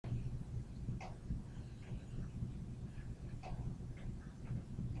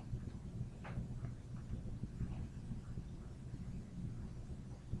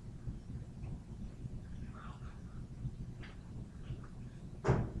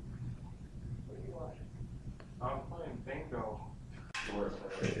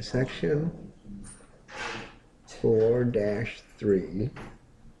Section 4-3,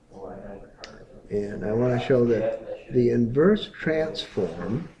 and I want to show that the inverse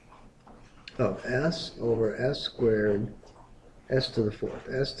transform of s over s squared, s to the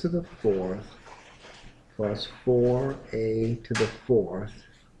fourth plus 4a to the fourth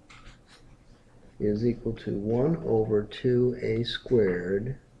is equal to 1 over 2a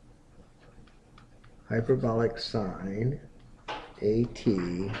squared hyperbolic sine at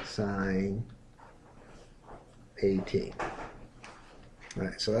sine at. All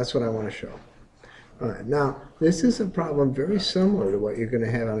right, so that's what I want to show. All right, now this is a problem very similar to what you're going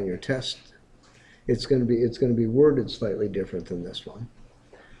to have on your test. It's going to be worded slightly different than this one.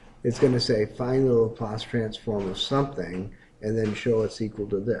 It's going to say find the Laplace transform of something and then show it's equal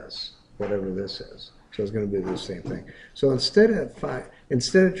to this, whatever this is. So it's going to be the same thing. So instead of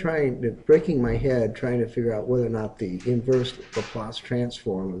breaking my head trying to figure out whether or not the inverse Laplace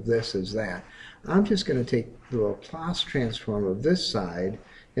transform of this is that, I'm just going to take the Laplace transform of this side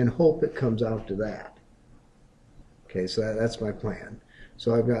and hope it comes out to that. Okay, so that's my plan.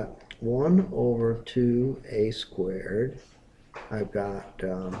 So I've got 1 over 2a squared. I've got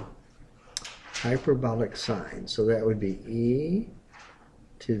hyperbolic sine. So that would be e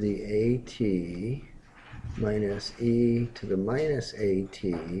to the at minus e to the minus at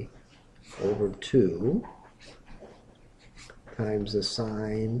over 2 times the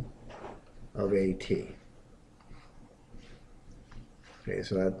sine of at. Okay,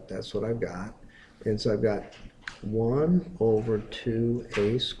 so that's what I've got. And so I've got 1 over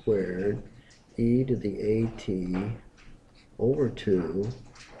 2a squared e to the at over 2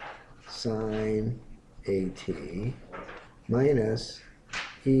 sine at minus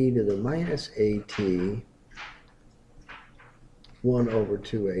e to the minus at 1 over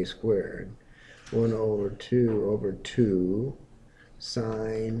 2a squared. 1 over 2 over 2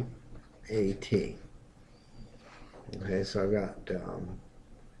 sine at. Okay, so I've got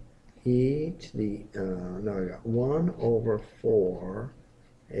e to the, no, I got 1 over 4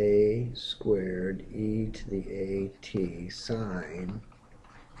 a squared e to the at sine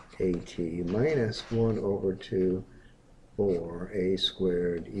at minus 1 over 2 4a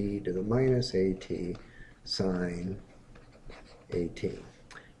squared e to the minus at sine at.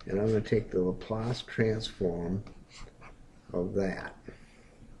 And I'm going to take the Laplace transform of that.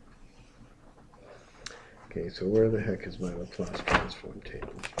 Okay, so where the heck is my Laplace transform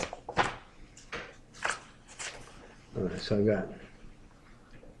table? Alright, so I've got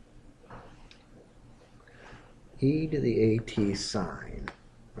e to the at sine.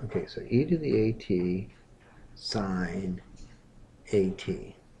 Okay, so e to the at sine at.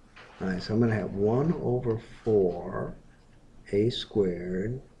 Alright, so I'm going to have 1 over 4 a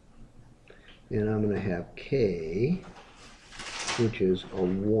squared, and I'm going to have k, which is a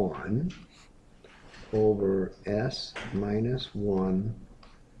 1, over s minus 1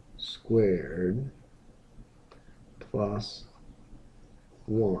 squared plus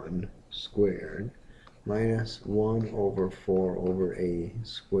 1 squared minus 1 over 4 over a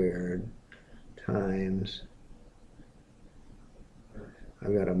squared times,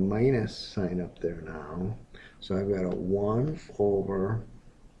 I've got a minus sign up there now, so I've got a 1 over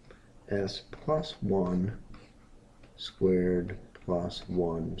s plus 1 squared plus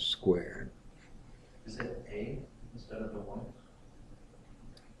 1 squared. Is it a instead of the 1?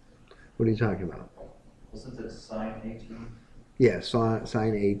 What are you talking about? Wasn't it sine at? Yeah, sine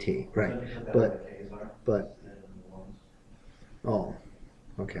at, right. But oh,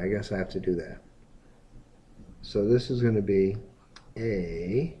 okay, I guess I have to do that. So this is going to be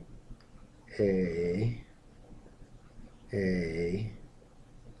a,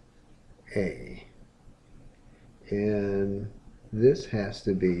 and this has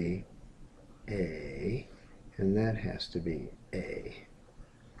to be a, and that has to be a.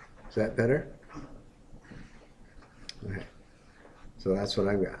 Is that better? Okay, so that's what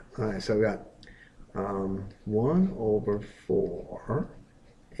I've got. All right, so I've got 1 over 4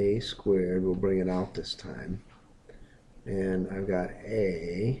 a squared, we'll bring it out this time, and I've got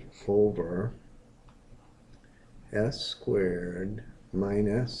a over s squared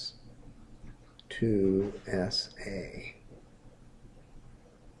minus 2sa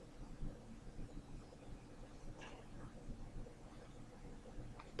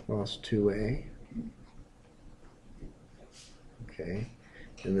plus 2a. Okay,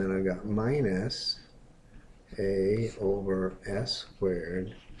 and then I've got minus a over s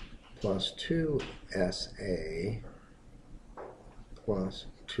squared plus 2sa plus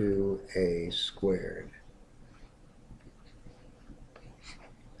 2a squared.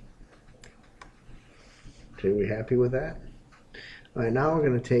 Okay, we happy with that? All right, now we're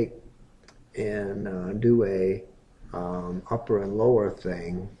going to take and do a upper and lower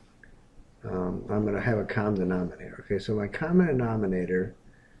thing. I'm going to have a common denominator. Okay, so my common denominator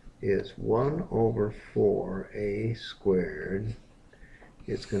is 1 over 4a squared.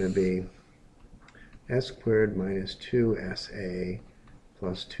 It's going to be s squared minus 2sa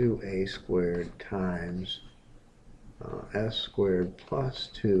plus 2a squared times s squared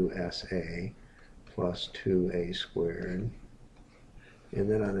plus 2sa plus 2a squared.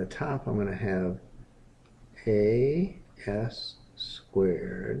 And then on the top I'm going to have as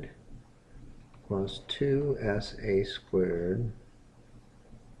squared plus 2sa squared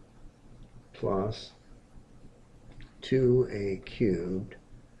plus 2a cubed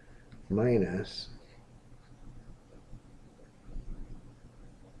minus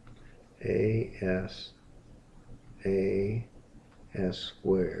as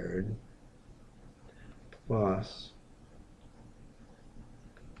squared plus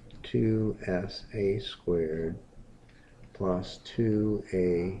 2sa squared plus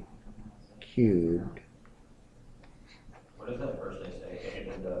 2a cubed. What does that first thing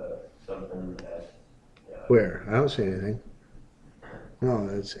say? And something that... Where? I don't see anything. No,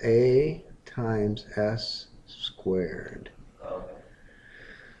 it's a times s squared. Oh,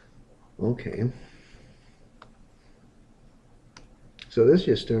 Okay. So this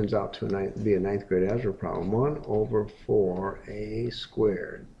just turns out to be a ninth grade algebra problem. 1 over 4a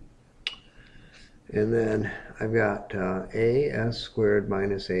squared. And then I've got as squared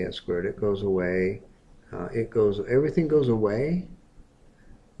minus as squared. It goes away. Everything goes away?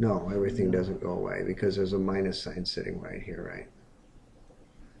 No, everything doesn't go away because there's a minus sign sitting right here, right?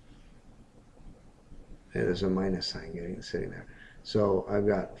 And there's a minus sign sitting there. So I've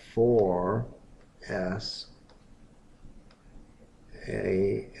got 4s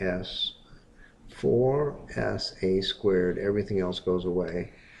 4sa squared, everything else goes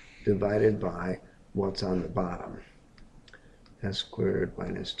away, divided by what's on the bottom. S squared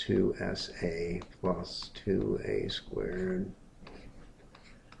minus 2sa plus 2a squared,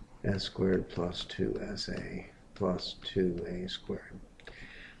 s squared plus 2sa plus 2a squared.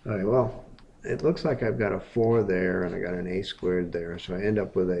 All right, well, it looks like I've got a 4 there and I got an a squared there, so I end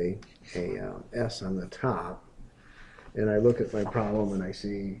up with a s on the top. And I look at my problem and I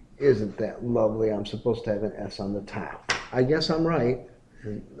see, isn't that lovely? I'm supposed to have an s on the top. I guess I'm right.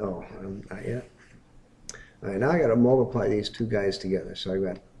 No, I'm not yet. All right, now I got to multiply these two guys together. So I've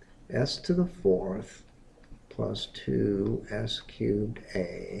got s to the 4th plus 2s cubed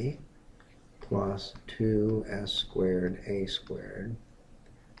a plus 2s squared a squared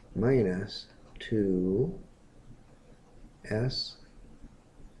minus 2s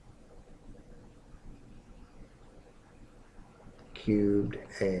cubed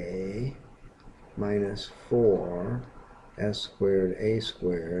a minus 4 s squared a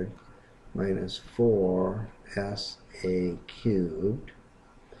squared minus 4 s a cubed.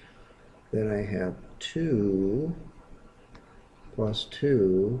 Then I have 2 plus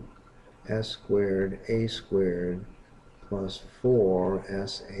 2 s squared a squared plus 4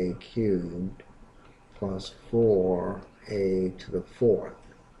 s a cubed plus 4a to the 4th.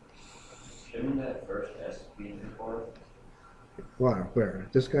 Shouldn't that first s be to the 4th? Where?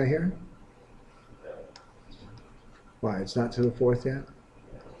 This guy here? Yeah. Why? It's not to the 4th yet?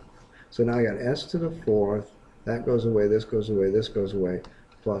 So now I got s to the 4th. That goes away, this goes away, this goes away,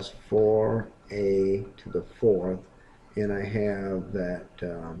 plus 4a to the 4th. And I have that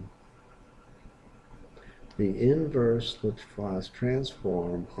the inverse Laplace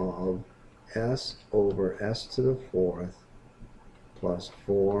transform of s over s to the 4th plus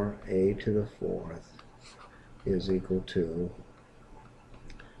 4a to the 4th is equal to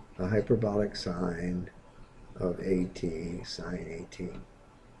a hyperbolic sine of at sine at.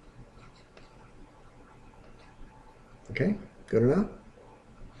 Okay, good enough?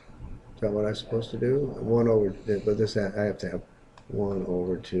 Is that what I'm supposed to do? 1 over, but this I have to have 1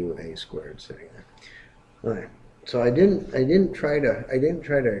 over 2a squared sitting there. All right. So I didn't try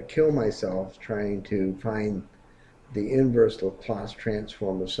to kill myself trying to find the inverse Laplace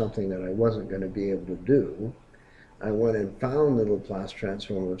transform of something that I wasn't going to be able to do. I went and found the Laplace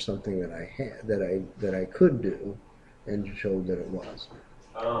transform of something that I had that I could do, and showed that it was.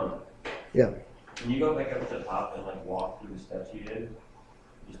 Yeah. Can you go back up to the top and like walk through the steps you did?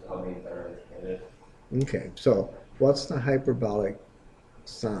 Just to help me better understand it. Okay. So what's the hyperbolic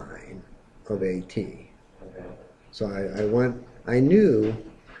sine of at? Okay. So I knew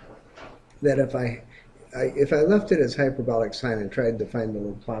that if I left it as hyperbolic sine and tried to find the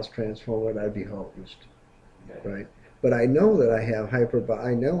Laplace transform, I'd be hosed, Okay. right? but I know that I have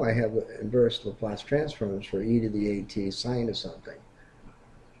I know I have inverse Laplace transforms for e to the at sine of something.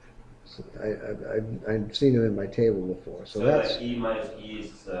 So I've seen them in my table before. So that's like e minus e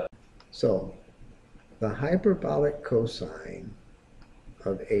is so the hyperbolic cosine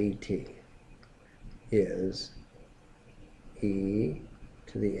of at is e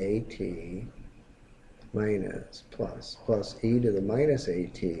to the at minus plus e to the minus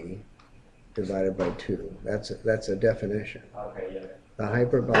at divided by 2. That's a definition. okay, yeah. The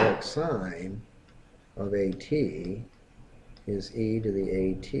hyperbolic sine of at is e to the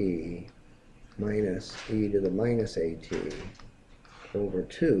at minus e to the minus at over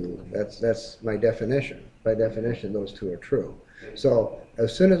 2. That's my definition. By definition, those two are true. So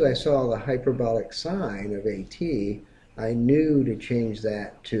as soon as I saw the hyperbolic sine of at, I knew to change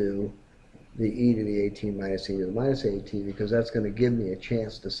that to the e to the at minus e to the minus at, because that's going to give me a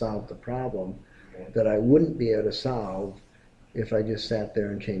chance to solve the problem that I wouldn't be able to solve if I just sat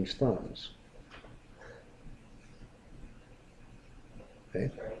there and changed thumbs. Okay?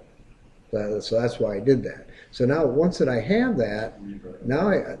 So that's why I did that. So now, once that I have that, now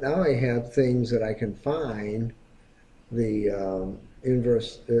I have things that I can find the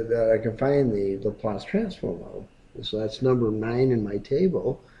inverse, that I can find the Laplace transform of. So that's number 9 in my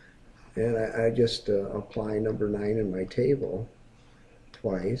table, and I just apply number 9 in my table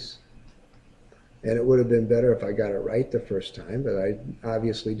twice. And it would have been better if I got it right the first time, but I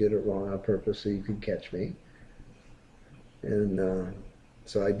obviously did it wrong on purpose so you could catch me. And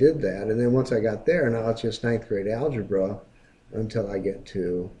so I did that, and then once I got there, now it's just 9th grade algebra until I get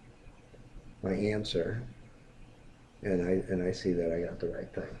to my answer, and I see that I got the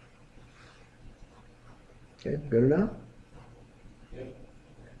right thing. Okay, good enough? Yep.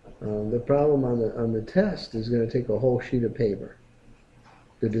 The problem on the test is going to take a whole sheet of paper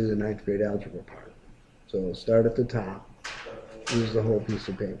to do the 9th grade algebra part. So start at the top, use the whole piece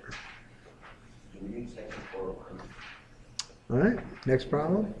of paper. All right, next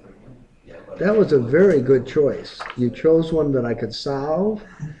problem. That was a very good choice. You chose one that I could solve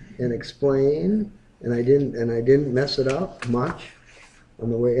and explain, and I didn't mess it up much on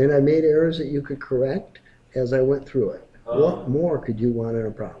the way. And I made errors that you could correct as I went through it. What more could you want in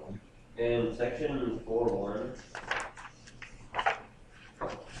a problem? In section 4.1,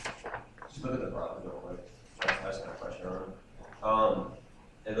 just look at the problem real quick. That's my question on.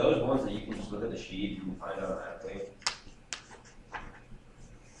 Are those ones that you can just look at the sheet and find out automatically?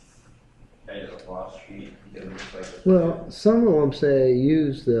 Well, some of them say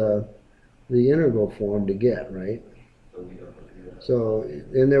use the integral form to get, right? So,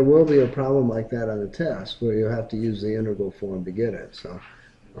 and there will be a problem like that on the test where you have to use the integral form to get it. So,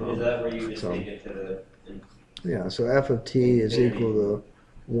 is that where you just take it to the? Yeah. So f of t is equal to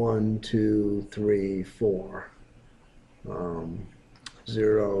 1, 2, 3, 4.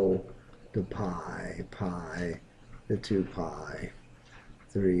 0 to pi, pi to 2 pi.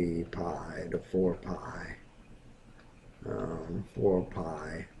 3 pi to 4 pi, 4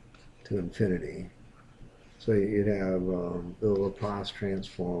 pi to infinity. So you'd have the Laplace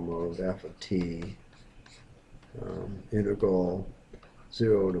transform of f of t, integral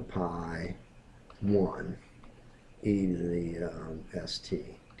 0 to pi 1 e to the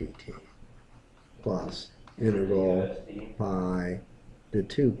st dt, plus integral pi to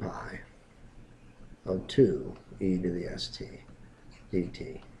 2 pi of 2 e to the st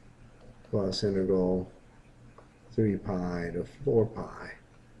dt, plus integral 3 pi to 4 pi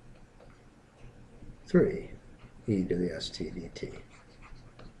 3 e to the st dt,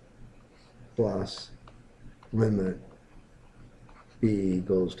 plus limit b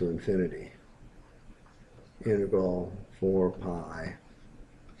goes to infinity, integral 4 pi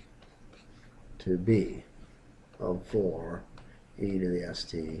to b of 4 e to the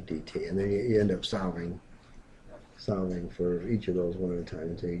st dt. And then you end up solving for each of those one at a time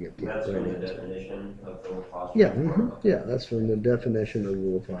until you get the right answer. That's from the definition of the Laplace transform? Yeah, that's from the definition of the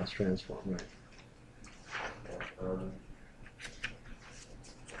Laplace transform, right.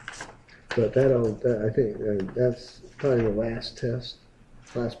 But I think that's probably the last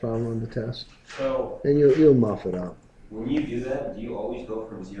problem on the test. So, and you'll muff it up. When you do that, do you always go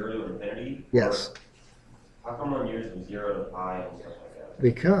from 0 to infinity? Yes. How come on yours from 0 to pi and stuff like that?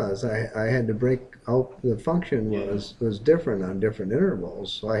 Because I had to break out, the function was different on different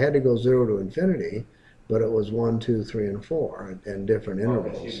intervals, so I had to go 0 to infinity, but it was 1, 2, 3, and 4 and different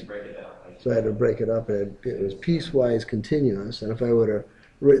intervals. So you break it down. So I had to break it up. It was piecewise continuous, and if I would have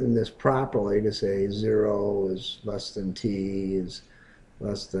written this properly to say 0 is less than t is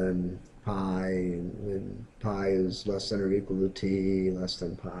less than pi, and pi is less than or equal to t less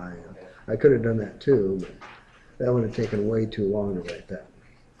than pi, I could have done that too, but That would have taken way too long to write that.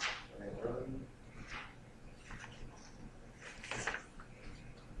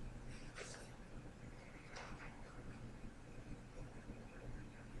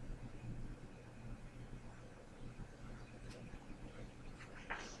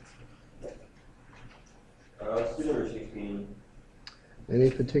 Let's do number 16. Any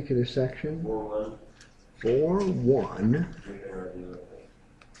particular section? 4-1. 4-1. We can review it.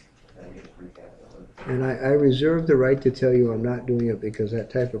 And get a recap on it. And I reserve the right to tell you I'm not doing it because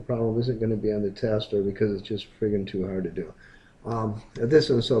that type of problem isn't going to be on the test or because it's just friggin' too hard to do. This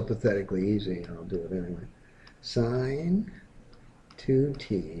one's so pathetically easy, I'll do it anyway. Sine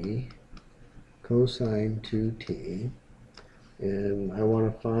 2t, cosine 2t, and I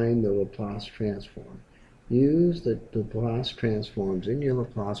want to find the Laplace transform. Use the Laplace transforms in your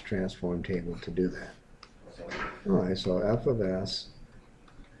Laplace transform table to do that. Alright, so f of s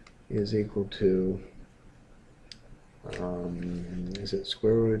is equal to, is it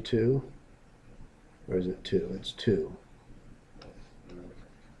square root of 2? Or is it 2? It's 2.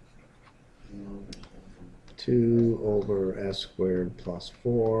 2 over s squared plus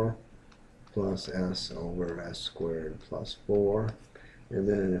 4 plus s over s squared plus 4. And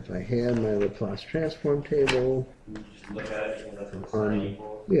then if I had my Laplace transform table, Just look at it and that's what sine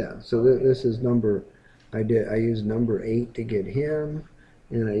equals. yeah, so this is number, I used number 8 to get him,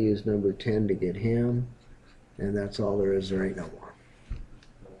 and I used number 10 to get him, and that's all there is, there ain't no more.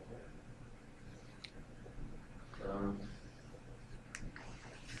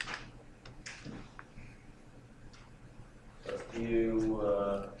 Let's do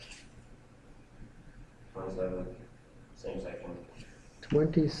 27, same section.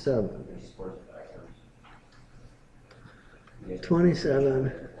 27. Just work it backwards.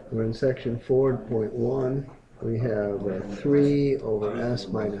 27, we're in section 4.1. We have 3 over s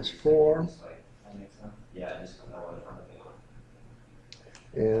minus 4, That makes sense. Yeah, just I want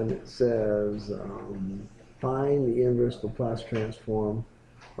to and it says find the inverse Laplace transform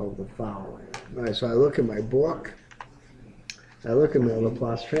of the following. All right, so I look at my book, I look at my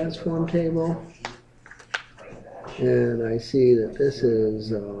Laplace transform table, and I see that this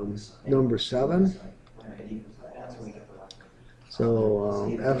is number 7.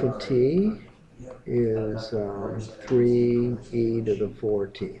 So f of t is 3e to the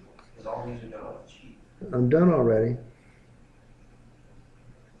 4t. Because all these are done on the sheet. I'm done already.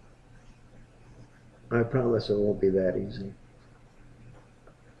 I promise it won't be that easy.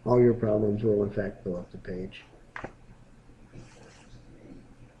 All your problems will in fact fill up the page.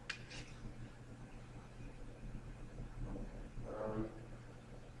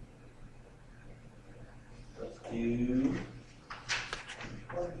 Let's do.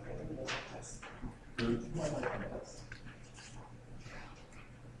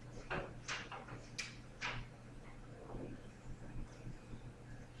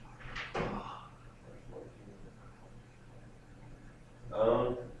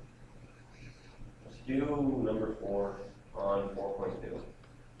 Let's do number 4 on 4.2.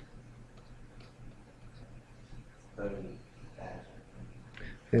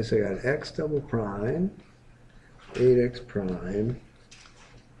 Okay, so I got x double prime, 8x prime,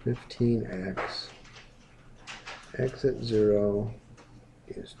 15x, x at 0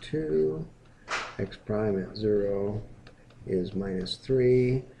 is 2, x prime at 0 is minus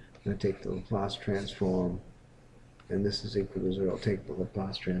 3. I'm going to take the Laplace transform, and this is equal to 0. I'll take the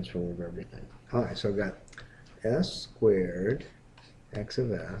Laplace transform of everything. Alright, so I've got s squared x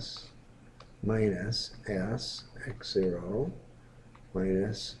of s minus s x 0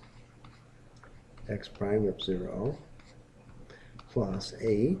 minus x prime of 0 plus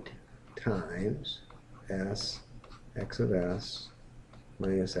 8 times s x of s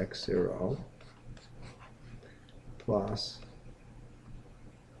minus x 0 plus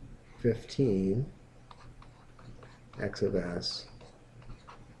 15 x of s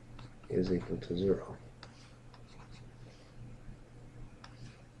is equal to 0.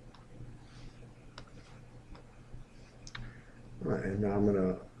 Alright, and now I'm going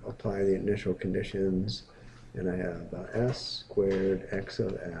to apply the initial conditions, and I have s squared x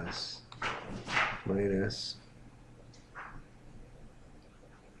of s minus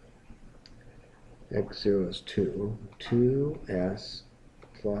x0 is 2, 2s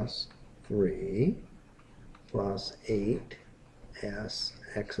plus 3 plus 8s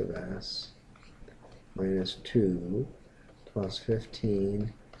x of s minus 2 plus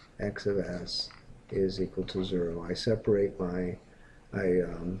 15 x of s is equal to 0. I separate my,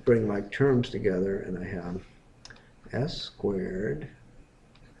 bring my terms together, and I have s squared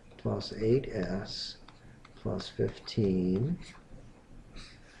plus 8s plus 15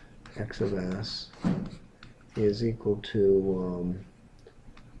 x of s is equal to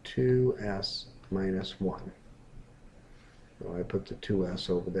 2s minus 1. So I put the 2s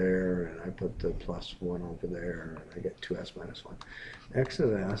over there, and I put the plus 1 over there, and I get 2s minus 1. X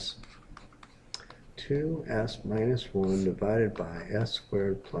of s, 2s minus 1 divided by s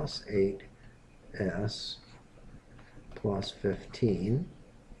squared plus 8s plus 15.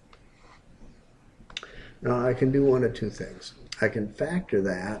 Now I can do one of two things. I can factor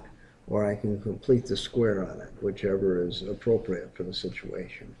that, or I can complete the square on it, whichever is appropriate for the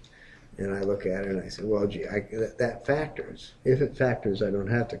situation. And I look at it and I say, well, gee, that factors. If it factors, I don't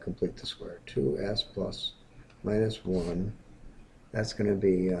have to complete the square. 2s plus minus 1, that's going to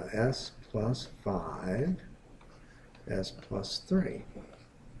be s plus 5, s plus 3.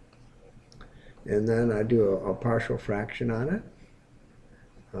 And then I do a partial fraction on it.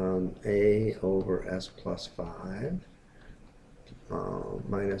 A over s plus 5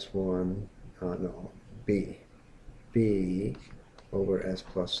 minus 1, no, b over s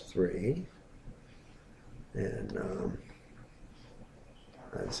plus 3. And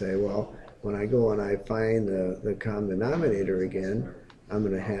I'd say, well, when I go and I find the common denominator again, I'm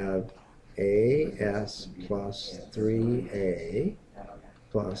going to have as plus 3a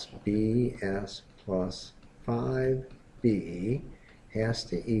plus bs plus 5b has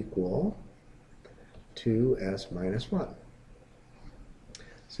to equal 2s minus 1.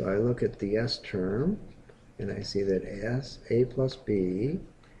 So I look at the s term, and I see that a plus b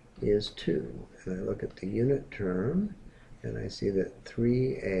is 2. And I look at the unit term, and I see that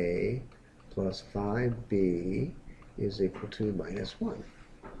 3a plus 5b is equal to minus 1.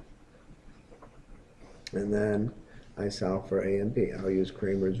 And then I solve for a and b. I'll use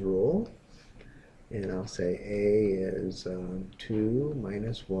Kramer's rule, and I'll say a is 2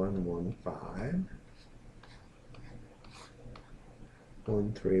 minus 1, 1, 5.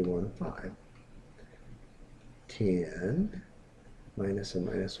 1, 3, 1, 5. 10 minus a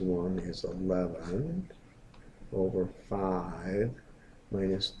minus 1 is 11 over 5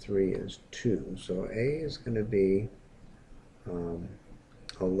 minus 3 is 2. So a is going to be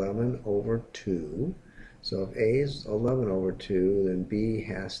 11 over 2. So if a is 11 over 2, then b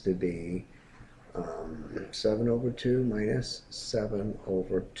has to be 7 over 2 minus 7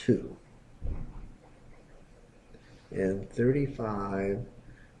 over 2. And 35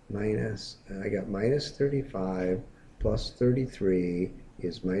 minus, I got minus 35 plus 33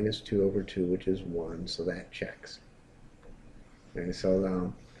 is minus 2 over 2, which is 1, so that checks. Okay, so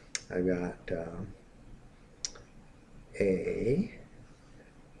now I've got a,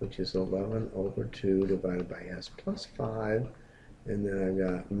 which is 11 over 2 divided by s plus 5, and then I've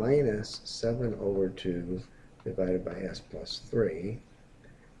got minus 7 over 2 divided by s plus 3,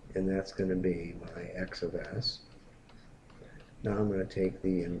 and that's going to be my x of s. Now I'm going to take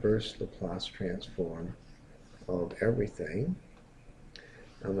the inverse Laplace transform of everything.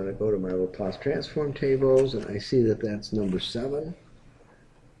 I'm going to go to my Laplace transform tables, and I see that that's number 7.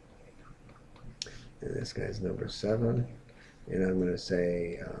 And this guy's number 7. And I'm going to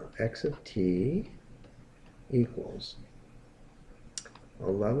say x of t equals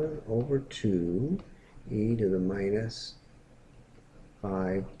 11 over 2 e to the minus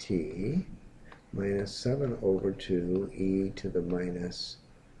 5t minus 7 over 2 e to the minus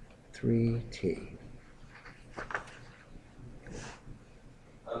 3t.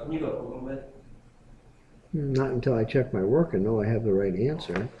 Can you go up a little bit? Not until I check my work and know I have the right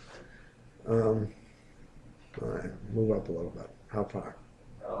answer. All right, move up a little bit. How far?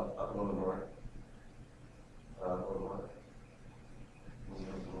 Up a little more. A little more.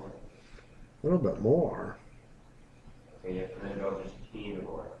 A little bit more. Okay, yeah, and then go just a teeny bit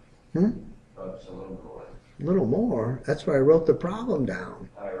more. Just a little bit more. A little more? That's why I wrote the problem down.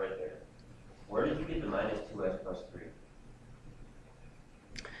 All right, right there. Where did you get the minus 2s plus 3?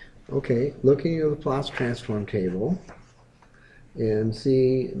 Okay, looking at the Laplace transform table, and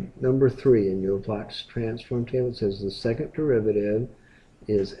see number 3 in your Laplace transform table. It says the second derivative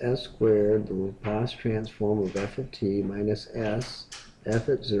is s squared, the Laplace transform of f of t minus s, f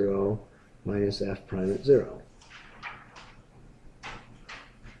at 0, minus f prime at 0.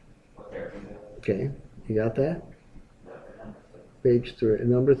 Okay, you got that? Page 3,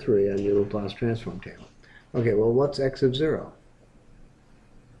 number 3 on your Laplace transform table. Okay, well, what's x of 0?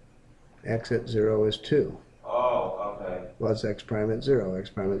 X at 0 is 2. Oh, okay. What's x prime at 0? X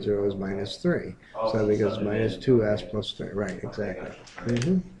prime at 0 is minus 3. Oh, So because minus 2s plus 3. Right, Okay, exactly.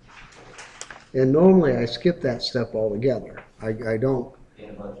 gotcha. And normally I skip that step altogether. I don't, In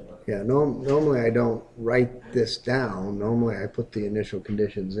a bunch of them. yeah, normally I don't write this down. Normally I put the initial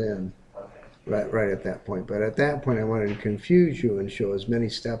conditions in Okay. right at that point. But at that point I wanted to confuse you and show as many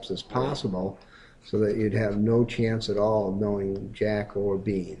steps as possible so that you'd have no chance at all of knowing Jack or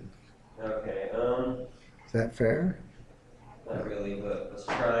Bean. Okay, Is that fair? not really, but let's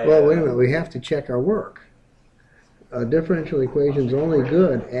try. Well, wait a minute. We have to check our work. A differential equation is only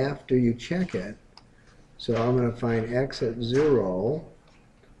good after you check it. So I'm going to find x at 0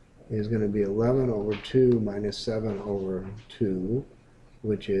 is going to be 11 over 2 minus 7 over 2,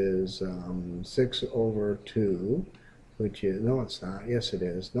 which is 6 over 2, which is, no it's not, yes it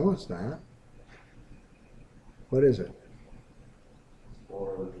is, no it's not. What is it? 4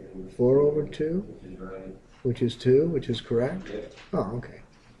 over 2. 4 over 2, Which is right. which is 2, which is correct? Yep. Oh, okay.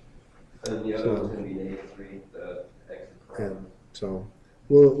 And the other So- one's going to be -3, the x is Yeah, prime. so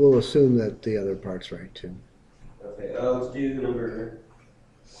we'll assume that the other part's right too. Okay, let's do number.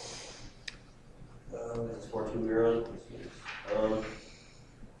 This is 4-2 we're on.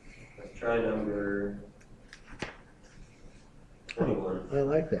 Let's try number 21. I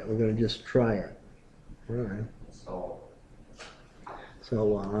like that. We're going to just try it. All right. Solve.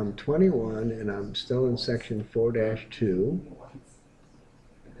 So I'm 21 and I'm still in section 4-2.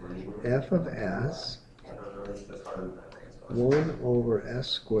 F of S, I don't know, that's harder than that. That's fine. 1 over S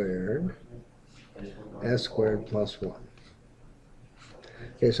squared, S squared plus 1.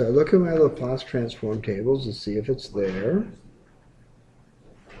 Okay, so I look at my Laplace transform tables to see if it's there.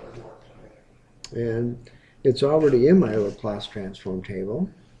 And it's already in my Laplace transform table.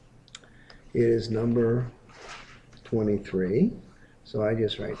 It is number 23. So I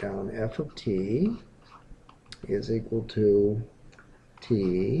just write down f of t is equal to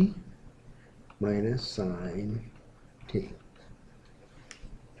t minus sine t.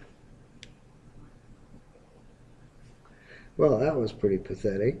 Well, that was pretty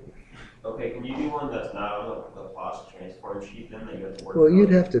pathetic. Okay, can you do one that's not on the Laplace transform sheet then that you have to work Well, you'd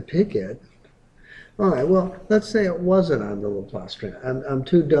on? have to pick it. All right, well, let's say it wasn't on the Laplace transform. I'm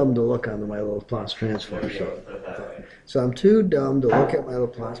too dumb to look on my Laplace transform There we sheet. go, put it that way. So I'm too dumb to look at my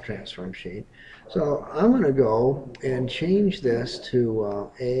Laplace transform sheet. So I'm going to go and change this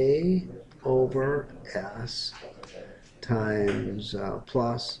to A over S times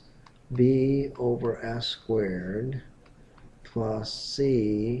plus B over S squared plus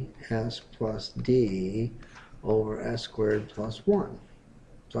C S plus D over S squared plus 1.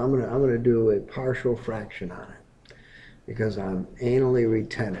 So I'm gonna do a partial fraction on it because I'm anally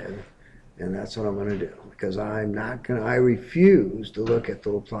retentive, and that's what I'm gonna do because I refuse to look at the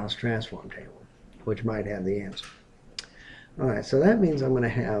Laplace transform table, which might have the answer. All right, so that means I'm gonna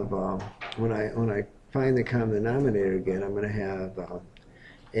have when I find the common denominator again, I'm gonna have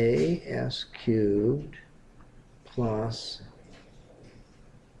AS cubed plus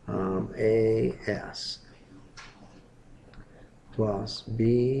AS plus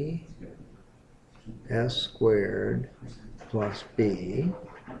B S squared plus B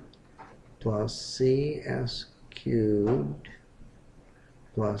plus CS cubed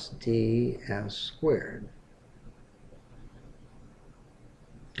plus DS squared.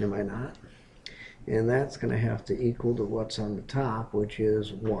 Am I not? And that's going to have to equal to what's on the top, which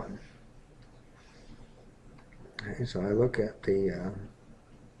is 1. Okay, so I look at the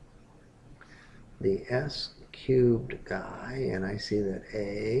S cubed guy, and I see that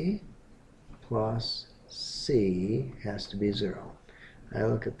A plus C has to be 0. I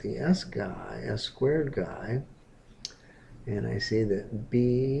look at the S guy, S squared guy, and I see that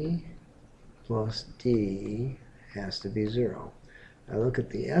B plus D has to be 0. I look at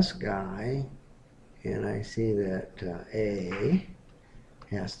the S guy, and I see that A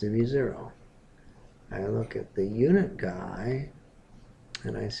has to be 0. I look at the unit guy,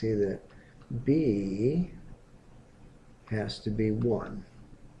 and I see that B has to be 1.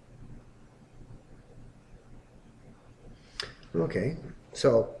 Okay,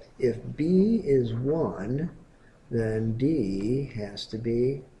 so if B is 1, then D has to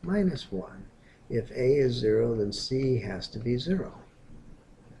be minus 1. If A is 0, then C has to be 0.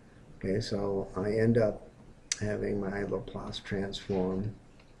 Okay, so I end up having my Laplace transform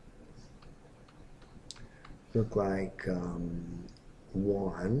look like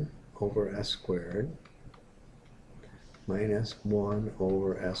 1 over S squared minus 1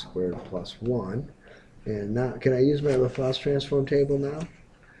 over S squared plus 1. And now, can I use my Laplace transform table now?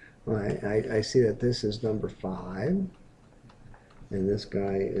 All right, I see that this is number 5, and this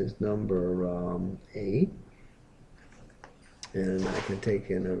guy is number 8. And I can take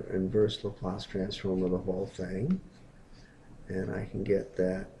an inverse Laplace transform of the whole thing, and I can get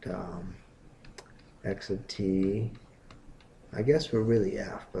that x of t, I guess we're really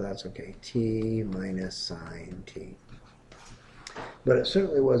f, but that's okay, t minus sine t. But it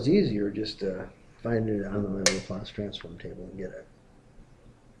certainly was easier just to find it on the Laplace transform table and get it.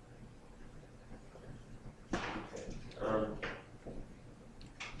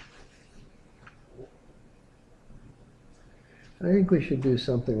 I think we should do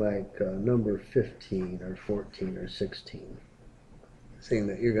something like number 15 or 14 or 16. Seeing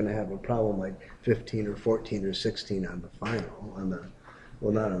that you're going to have a problem like 15 or 14 or 16 on the final,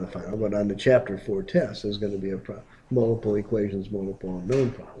 well, not on the final, but on the chapter 4 test, there's going to be a multiple equations, multiple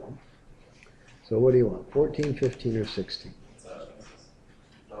unknown problem. So what do you want, 14, 15, or 16?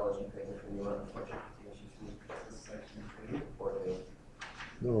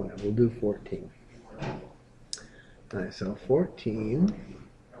 No, we'll do 14. All right, so 14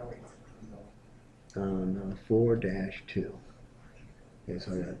 on 4-2. Okay,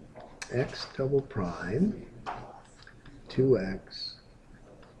 so I got x double prime, 2x,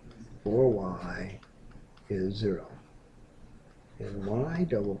 4y is 0. And y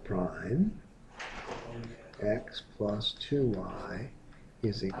double prime, x plus 2y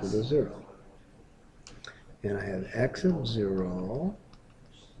is equal to 0. And I have x of 0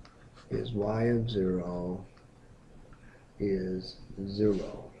 is y of 0 is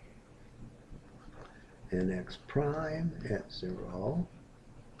 0. And x prime at 0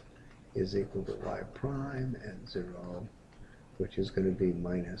 is equal to y prime at 0, which is going to be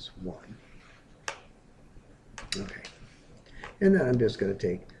minus 1. Okay. And then I'm just going to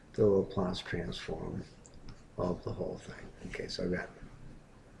take the Laplace transform of the whole thing. Okay, so I've got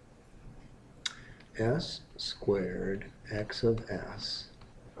s squared x of s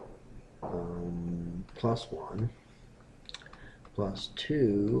plus 1 plus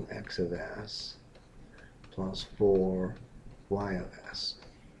 2x of s plus 4y of s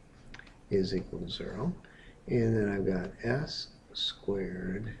is equal to 0. And then I've got s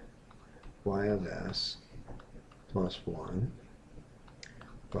squared y of s plus 1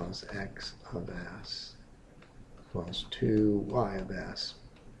 plus x of s plus 2y of s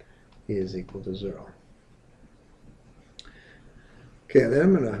is equal to 0. Okay, then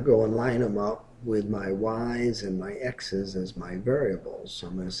I'm going to go and line them up with my y's and my x's as my variables. So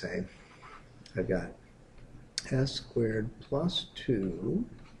I'm going to say I've got s squared plus 2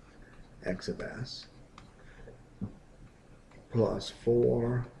 x of s plus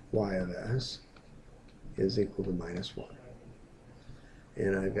 4 y of s is equal to minus 1.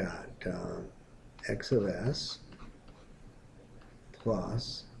 And I've got x of s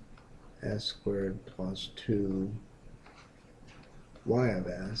plus s squared plus 2 y of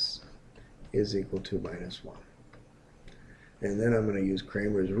s is equal to minus 1. And then I'm going to use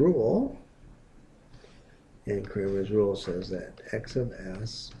Cramer's rule. And Cramer's rule says that x of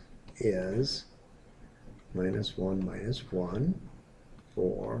s is minus 1 minus 1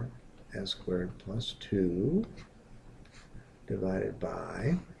 for s squared plus 2 divided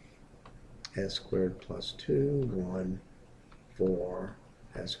by s squared plus 2, 1 for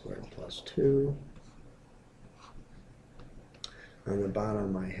s squared plus 2. On the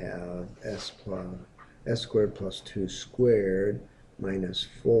bottom I have s squared plus 2 squared minus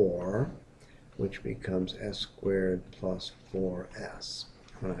 4, which becomes s squared plus 4s.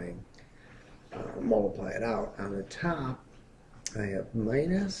 When I multiply it out, on the top I have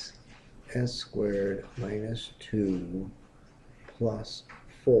minus s squared minus 2 plus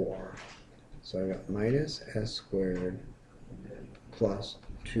 4. So I got minus s squared plus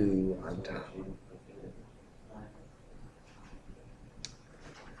 2 on top.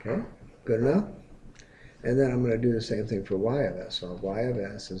 Okay, good enough? And then I'm going to do the same thing for y of s. So y of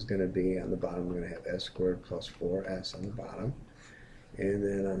s is going to be on the bottom, we're going to have s squared plus 4s on the bottom. And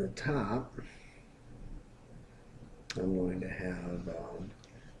then on the top, I'm going to have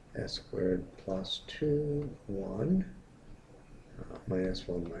s squared plus 2, 1, minus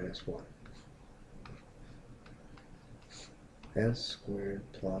 1, minus 1. S squared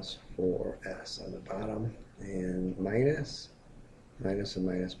plus 4s on the bottom, and minus and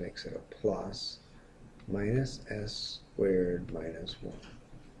minus makes it a plus, minus s squared minus 1.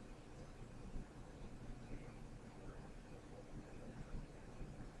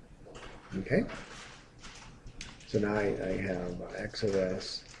 Okay? So now I have x of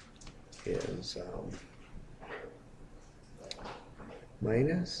s is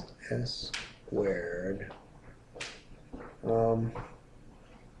minus s squared.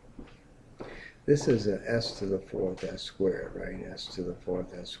 This is a s to the 4th s squared, right? S to the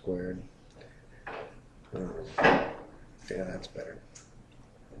 4th s squared. Yeah, that's better.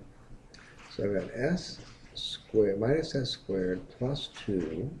 So I've got s squared minus s squared plus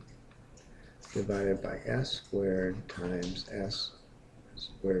 2 divided by s squared times s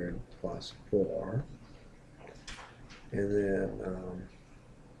squared plus 4. And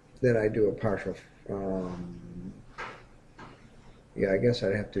then I do a partial, yeah, I guess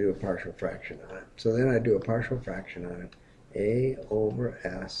I'd have to do a partial fraction on it. So then I do a partial fraction on it. A over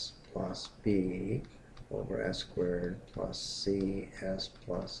s plus b over s squared plus cs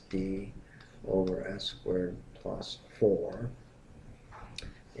plus d over s squared plus 4.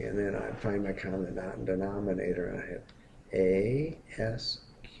 And then I find my common denominator, and I have as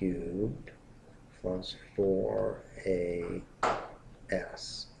cubed plus 4as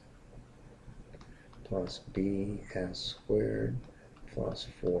plus bs squared plus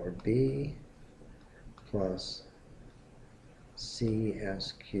 4b plus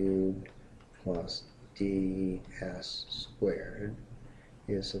cs cubed plus ds squared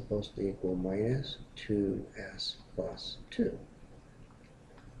is supposed to equal minus 2s plus 2.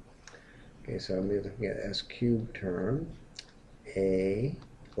 Okay, so I'm looking at s cubed term. A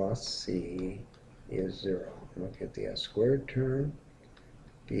plus c is 0. I'm looking at the s squared term.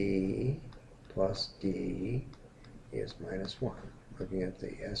 B plus d is minus 1. Looking at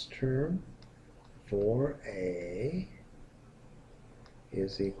the s term, 4a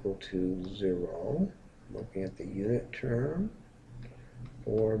is equal to 0. Looking at the unit term,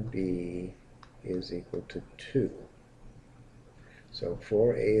 4b is equal to 2. So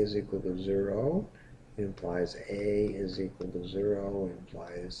 4a is equal to 0 implies a is equal to 0,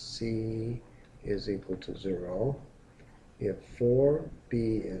 implies c is equal to 0. If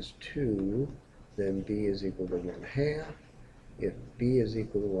 4b is 2, then b is equal to 1/2. If b is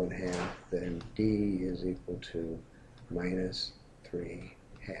equal to 1/2, then d is equal to minus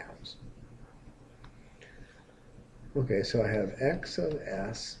 3/2. Okay, so I have x of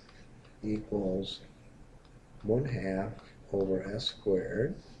s equals 1/2 over s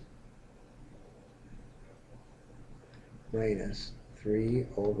squared minus 3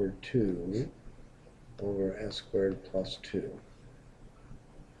 over 2 over s squared plus 2,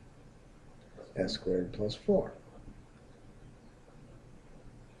 s squared plus 4.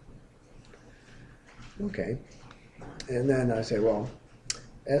 Okay, and then I say, well,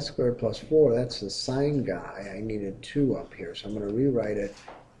 s squared plus 4, that's the sine guy. I needed 2 up here, so I'm going to rewrite it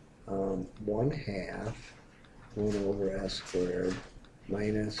 1/2 1 over s squared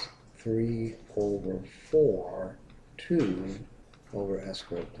minus 3 over 4, 2 over s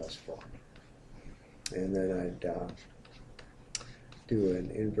squared plus 4. And then I'd do an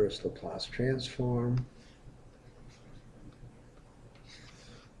inverse Laplace transform.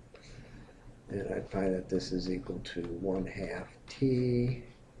 And I'd find that this is equal to 1/2 t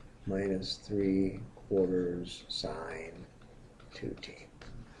minus 3/4 sine 2t.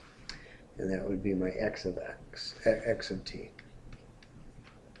 And that would be my x of t.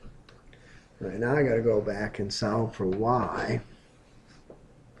 All right, now I got to go back and solve for y.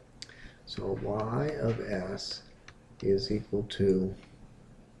 So y of s is equal to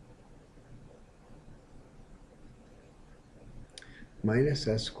minus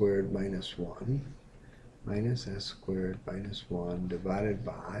s squared minus 1 minus s squared minus 1 divided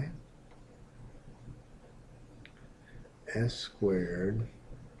by s squared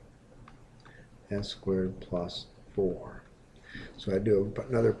plus 4. So I do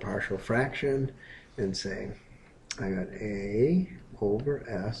another partial fraction and say I got a over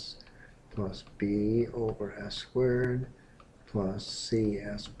s plus b over s squared plus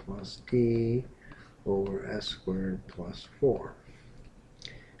cs plus d over s squared plus 4.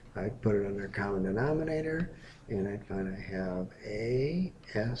 I'd put it under common denominator, and I'd find I have a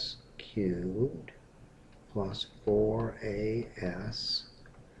s cubed plus 4as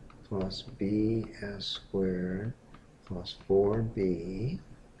plus bs squared plus 4b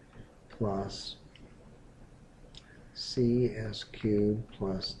plus cs cubed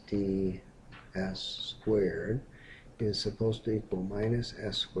plus ds squared is supposed to equal minus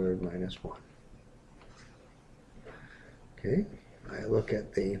s squared minus 1. Okay, I look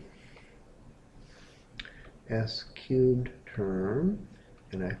at the s cubed term,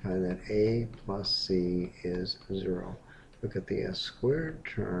 and I find that a plus c is 0. Look at the s squared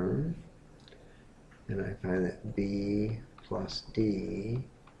term, and I find that b plus d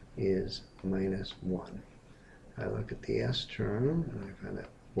is minus 1. I look at the s term, and I find that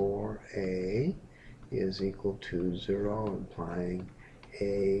 4a is equal to 0, implying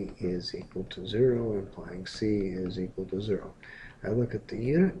a is equal to 0, implying c is equal to 0. I look at the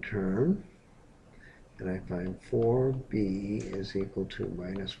unit term, and I find 4b is equal to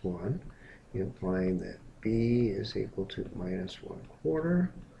minus 1, implying that b is equal to minus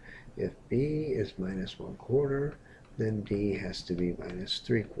 1/4. If b is minus 1/4, then d has to be minus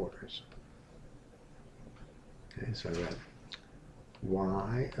 3/4. Okay, so I got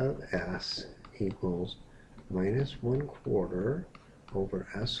y of s equals minus 1/4 over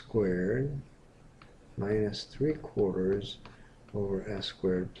s squared minus 3/4 over s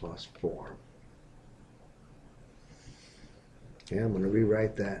squared plus 4. Okay, I'm going to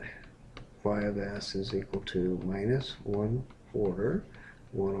rewrite that y of s is equal to minus 1/4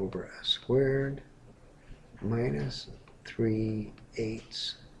 1 over s squared minus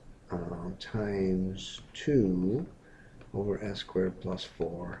 3/8 times 2 over s squared plus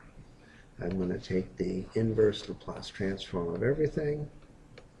 4. I'm going to take the inverse Laplace transform of everything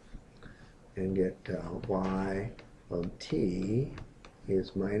and get y of t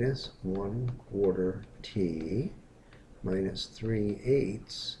is minus 1/4 t minus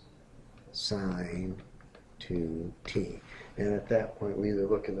 3/8 sine 2t. And at that point, we either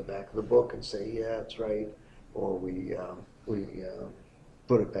look in the back of the book and say, yeah, it's right, or we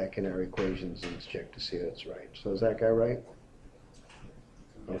put it back in our equations and check to see if it's right. So is that guy right?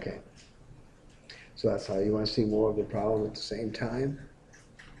 Okay. So that's how you want to see more of the problem at the same time?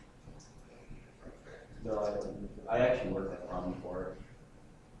 No, I don't. I actually worked that problem before.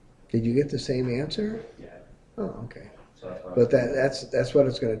 Did you get the same answer? Yeah. Oh, okay. So that's why I But was that's what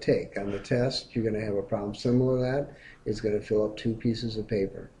it's going to take. On the test, you're going to have a problem similar to that. It's going to fill up 2 pieces of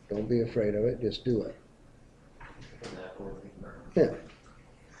paper. Don't be afraid of it. Just do it. Yeah,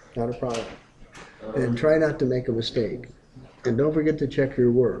 not a problem. And try not to make a mistake. And don't forget to check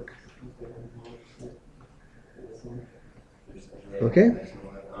your work. Okay?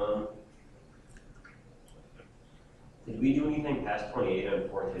 Did we do anything past 28 on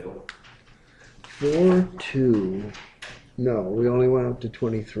 4-2? 4-2. No, we only went up to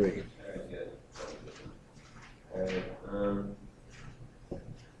 23. Alright, good. Alright,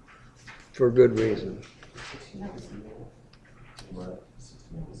 For good reason. what?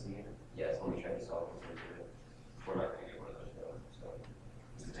 Yes, let me try to solve this. We're not going to get one of those going, so.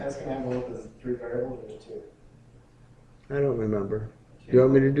 Is the test gonna have both as 3 variables or just 2? I don't remember. Do you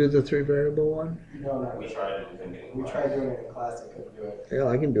want me to do the 3 variable one? No, not We really. tried it and couldn't get it. We tried doing it in class and couldn't do it. Yeah,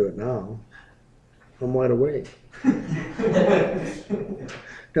 I can do it now. I'm wide awake.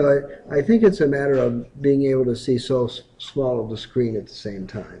 No, I think it's a matter of being able to see so small of the screen at the same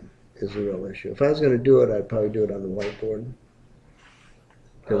time is the real issue. If I was going to do it, I'd probably do it on the whiteboard.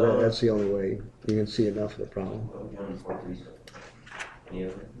 Because that's the only way you can see enough of the problem. Well, we've done 4-3, so. Any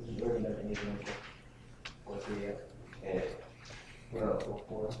other? Learning that they need to make it 4, 3, yeah. Okay. Well,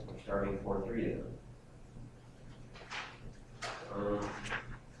 we're starting 4-3 then.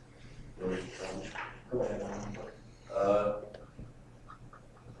 What is the problem? Go ahead.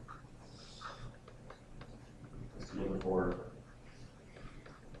 Let's do number 4.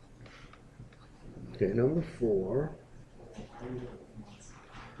 Okay, number 4.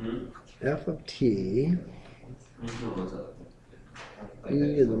 F of t What's up?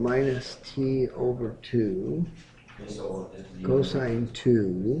 e to the minus t over 2 cosine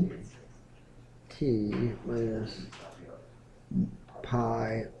 2 t minus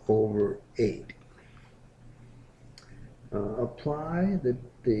pi over 8. Apply the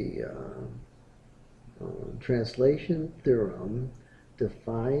translation theorem to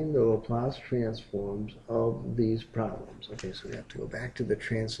find the Laplace transforms of these problems. Okay, so we have to go back to the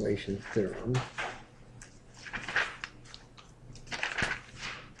translation theorem.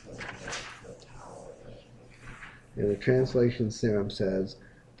 And the translation theorem says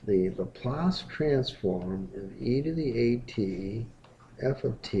the Laplace transform of e to the at f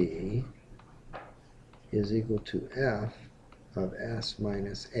of t is equal to f of s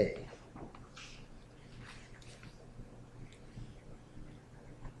minus a.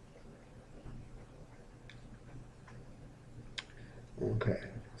 Okay,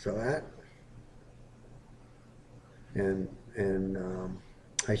 so that, and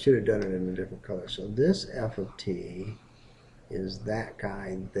I should have done it in a different color. So this f of t is that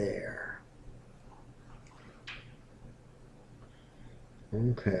guy there.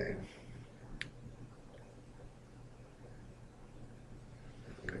 Okay.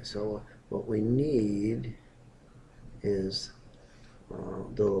 Okay, so what we need is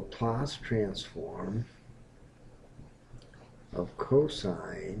the Laplace transform of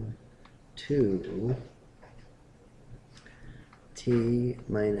cosine 2 t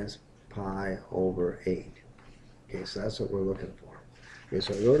minus pi over 8. Okay, so that's what we're looking for. Okay,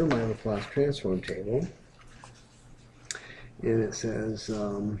 so I go to my Laplace transform table, and it says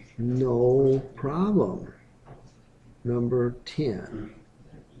no problem. Number 10.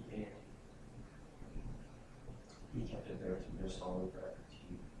 He kept it there, so we're just solving for F of T.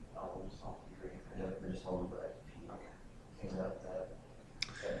 We're just solving for F of T. Is that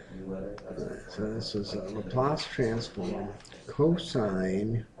new letter? So this is Laplace transform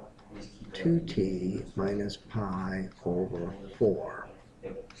cosine 2t minus pi over 4.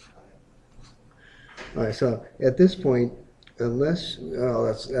 All right, so at this point, unless,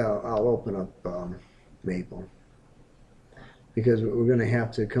 I'll open up Maple. because we're going to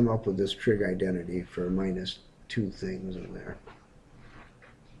have to come up with this trig identity for minus two things in there.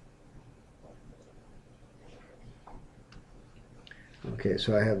 Okay,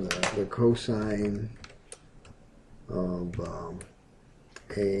 so I have the cosine of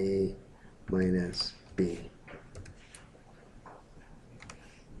A minus B.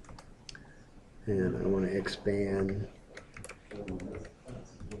 And I want to expand.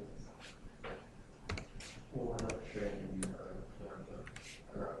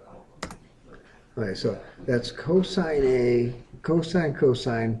 Okay, so that's cosine A,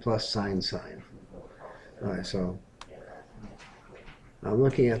 cosine plus sine sine. All right, so I'm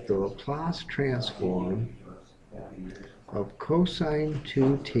looking at the Laplace transform of cosine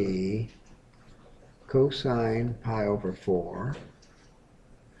 2t cosine pi over 4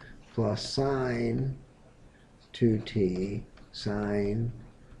 plus sine 2t sine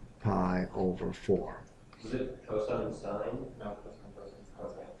pi over 4. Is it cosine sine? No, cosine, cosine,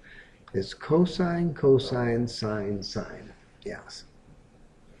 cosine. It's cosine, cosine, sine, sine. Yes.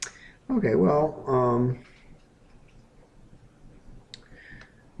 Okay, well,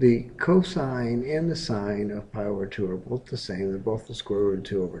 the cosine and the sine of pi over 2 are both the same. They're both the square root of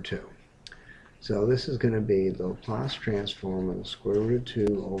 2 over 2. So this is going to be the Laplace transform of the square root of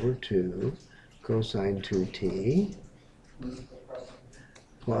 2 over 2 cosine 2t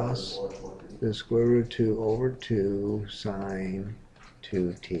plus the square root of 2 over 2 sine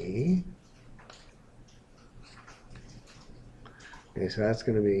 2t. Okay, so that's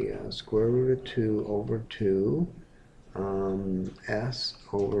going to be square root of 2 over 2 s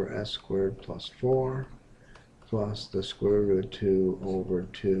over s squared plus 4 plus the square root of 2 over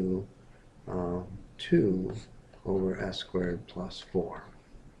 2 2 over s squared plus 4.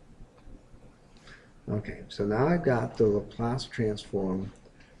 Okay, so now I've got the Laplace transform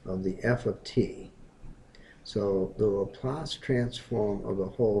of the f of t. So the Laplace transform of the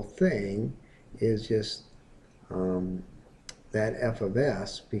whole thing is just that f of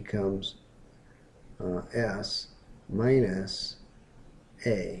s becomes s minus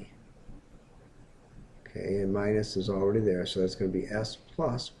a. Okay, and minus is already there, so that's going to be s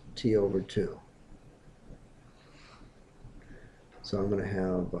plus t over 2. So I'm going to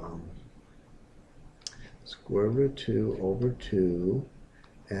have square root of 2 over 2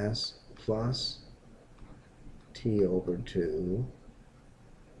 s plus t over 2.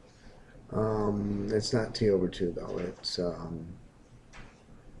 It's not t over 2 though, it's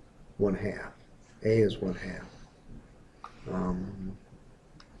 1/2. A is 1/2.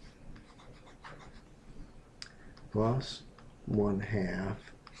 Plus 1/2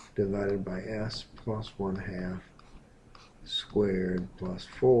 divided by s plus 1/2 squared plus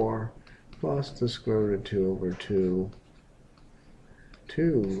 4 plus the square root of 2 over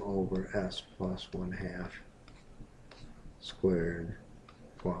 2 over s plus 1/2 squared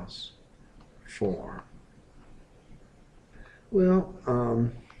plus 4. Well,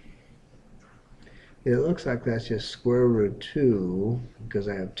 it looks like that's just square root of 2 because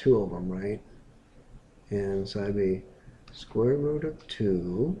I have 2 of them, right? And so that'd be square root of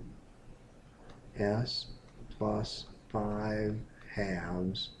 2 s plus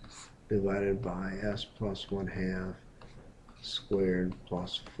 5/2 divided by s plus 1/2 squared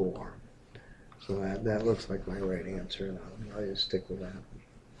plus 4. So that looks like my right answer, and I'll just stick with that.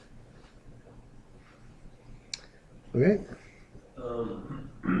 Okay.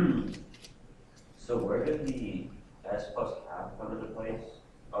 So where did the s plus half come into place?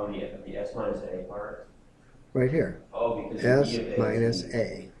 Oh, the s minus a part? Right here. Oh, because S the e of a minus is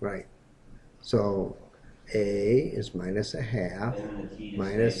a, right. So a is minus 1/2. and then the t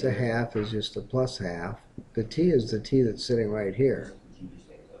Minus stays there. 1/2 is just a plus 1/2. The t is the t that's sitting right here. The t just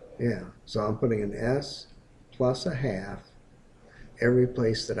stays there. Yeah, so I'm putting an s plus 1/2 every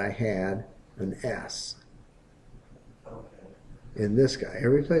place that I had an s Okay. in this guy.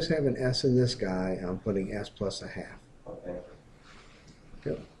 Every place I have an s in this guy, I'm putting s plus 1/2. Okay.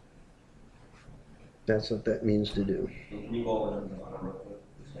 Yep. That's what that means to do. And can you go over to the bottom real quick?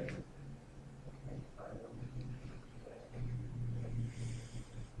 Just a second.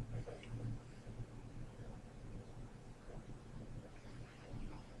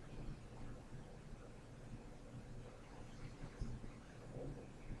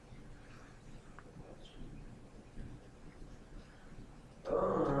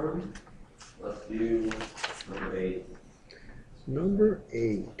 Let's do number 8. Number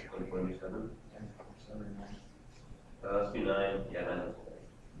 8. 127. Let's do 9. Yeah, 9 is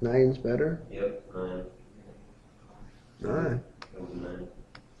better. 9's better? Yep, 9. 9. We'll do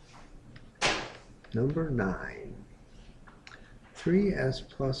 9. Number 9. 3s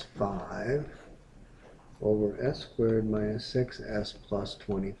plus 5 over s squared minus 6s plus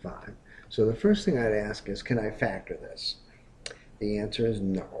 25. So the first thing I'd ask is, can I factor this? The answer is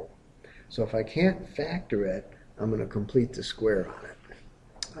no. So if I can't factor it, I'm going to complete the square on it.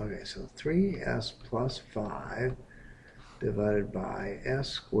 Okay, so 3s plus 5 divided by s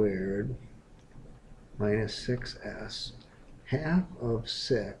squared minus 6s. Half of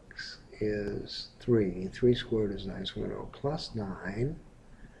 6 is 3. 3 squared is 9, so we're going to go plus 9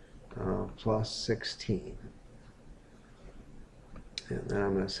 plus 16. And then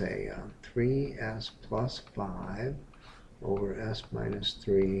I'm going to say 3s plus 5 over s minus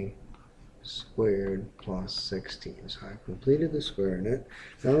 3 squared plus 16. So I've completed the square in it.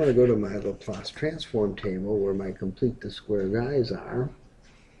 Now I'm going to go to my Laplace transform table where my complete the square guys are.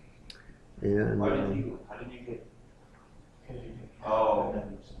 And how did you get? Oh,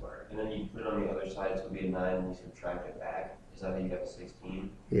 and then you put it on the other side, so it'll be a 9, and you subtract it back. Is that how you got a 16?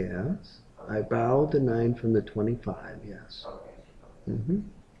 yes, I borrowed the 9 from the 25, yes. Okay.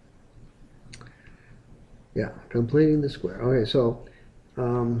 Yeah, completing the square. Okay, so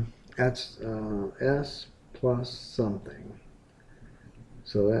that's s plus something.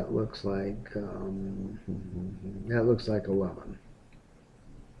 So that looks like 11.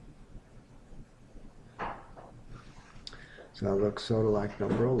 So that looks sort of like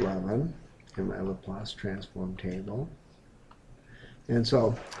number 11 in my Laplace transform table. And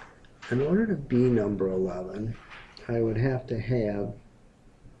so in order to be number 11, I would have to have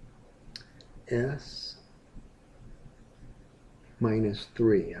s minus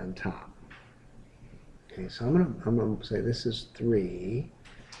 3 on top. Okay, so I'm gonna say this is 3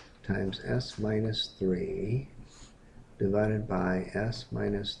 times s minus 3 divided by s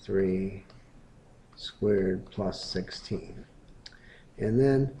minus 3 squared plus 16. And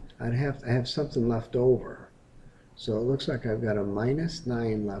then I have something left over. So it looks like I've got a minus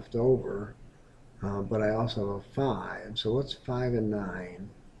 9 left over, but I also have a 5. So what's 5 and 9?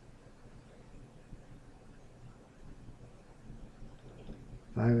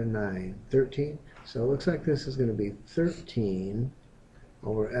 5 and 9, 13. So it looks like this is going to be 13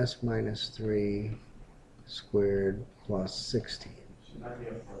 over s minus 3 squared plus 16. Should not be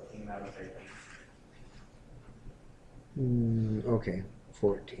a 14, that was 18. Okay,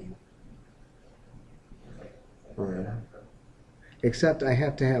 14. Except I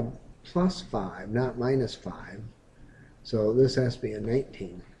have to have plus 5, not minus 5. So this has to be a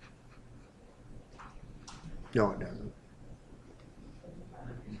 19. No, it doesn't.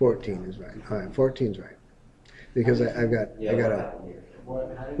 14 is right. All right, 14 is right. Because I got a.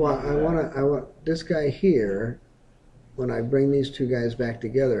 Well, I want this guy here. When I bring these two guys back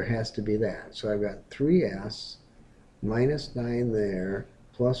together, has to be that. So I've got 3s minus 9 there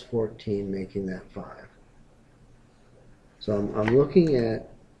plus 14, making that 5. So I'm looking at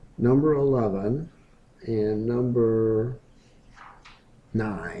number 11 and number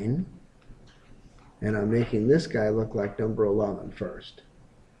 9, and I'm making this guy look like number 11 first.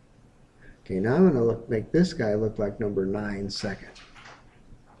 Okay, now I'm going to make this guy look like number 9 second.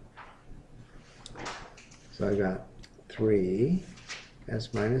 So I got 3, s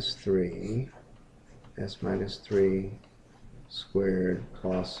minus 3, s minus 3 squared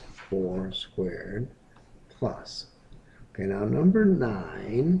plus 4 squared plus. Okay, now number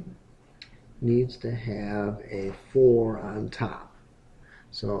 9 needs to have a 4 on top.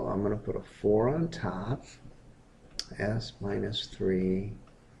 So I'm going to put a 4 on top, s minus 3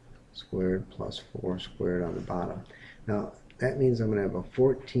 squared plus 4 squared on the bottom. Now that means I'm going to have a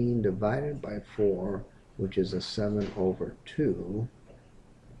 14 divided by 4, which is a 7 over 2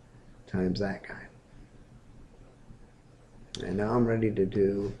 times that guy. And now I'm ready to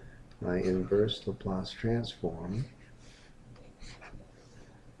do my inverse Laplace transform.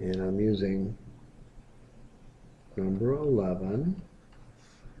 And I'm using number 11,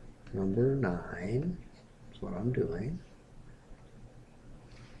 number 9, that's what I'm doing.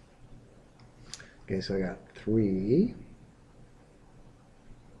 Okay, so I got 3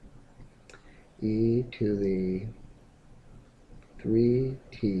 e to the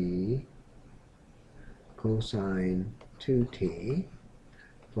 3t cosine 2t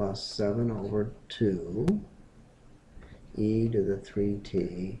plus 7 over 2 e to the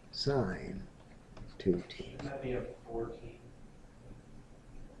 3t sine 2t. Shouldn't that be a 14?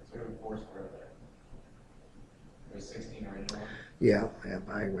 So we have a 4 squared there. There's 16 original. Yeah,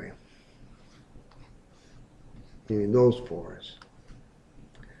 I agree. I mean, those 4s.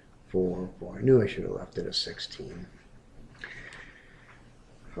 4, 4. I knew I should have left it as 16.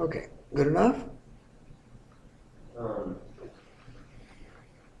 Okay, good enough?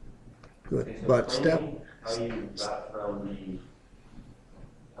 Good. Okay, so But explain how you got from the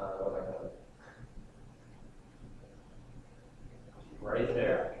right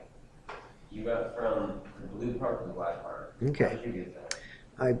there, you got from the blue part to the black part. Okay. How did you get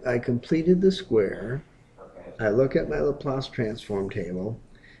that? I completed the square. Okay. I look at my Laplace transform table,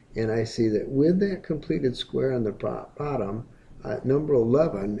 and I see that with that completed square on the bottom, number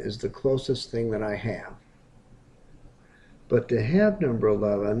 11 is the closest thing that I have. But to have number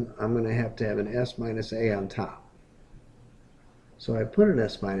 11, I'm going to have an s minus a on top. So I put an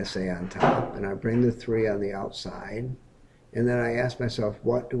s minus a on top, and I bring the 3 on the outside, and then I ask myself,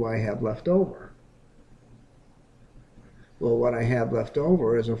 what do I have left over? Well, what I have left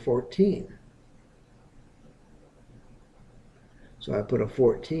over is a 14. So I put a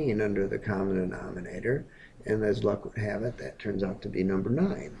 14 under the common denominator, and as luck would have it, that turns out to be number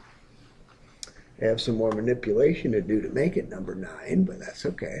 9. I have some more manipulation to do to make it number 9, but that's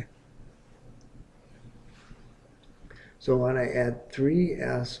okay. So when I add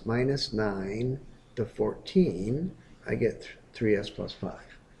 3s minus 9 to 14, I get 3s plus 5.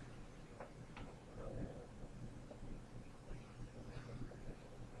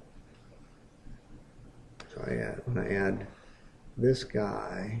 So when I add this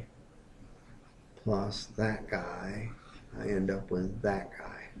guy plus that guy, I end up with that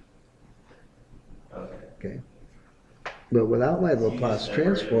guy. Okay. But without my Laplace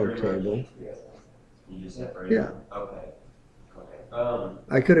transform table, You just separate yeah. them? Okay. Okay.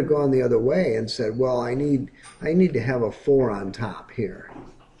 I could have gone the other way and said, well, I need to have a 4 on top here.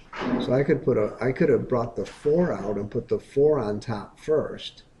 So I could have brought the 4 out and put the 4 on top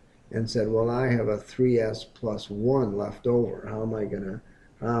first and said, well, I have a 3s plus 1 left over. How am I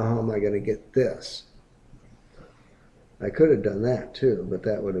gonna get this? I could have done that too, but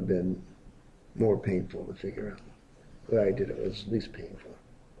that would have been more painful to figure out. The way I did it was least painful.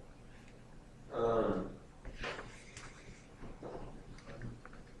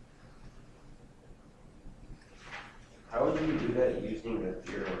 How would you do that using the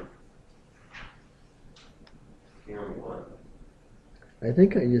theorem? Theorem 1. I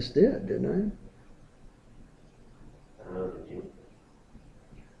think I just did, didn't I don't know, did you?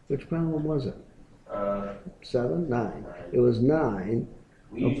 I? Which problem was it? 7? 9. 9. It was 9.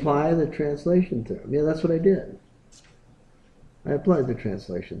 Apply the translation theorem. Yeah, that's what I did. I applied the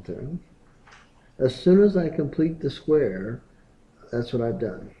translation theorem. As soon as I complete the square, that's what I've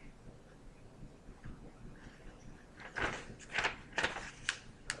done.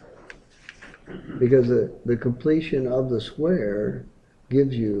 Because the completion of the square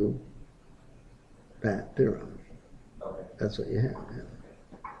gives you that theorem. Okay. That's what you have. Yeah.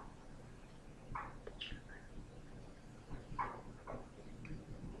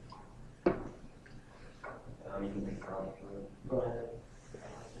 You can take problem. Go ahead.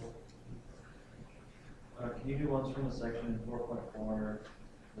 Can you do ones from the section 4.4,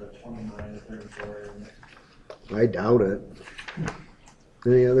 the 29 to 34? I doubt it.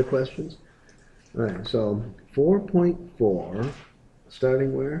 Any other questions? All right, so 4.4,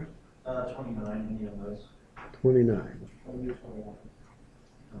 starting where? 29, any of those? 29. All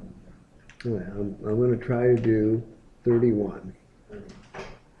right, I'm going to try to do 31.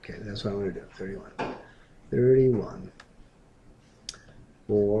 Okay, that's what I'm going to do, 31. 31.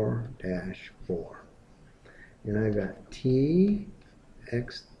 4-4. And I've got t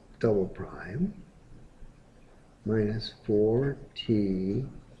x double prime minus 4t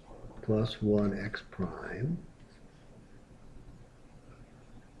plus 1x prime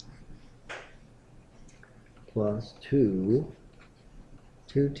plus 2t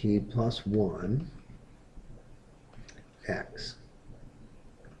plus 1 x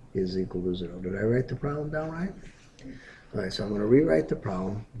is equal to 0. Did I write the problem down right? All right, so I'm going to rewrite the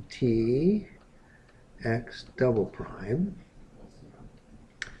problem. T x double prime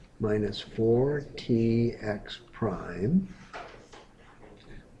minus 4tx prime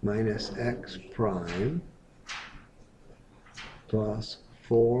minus x prime plus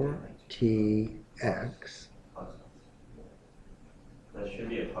 4tx That should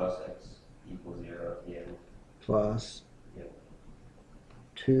be a plus x equals 0 at the end. plus Yep.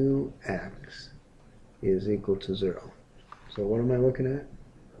 2x is equal to 0. So what am I looking at?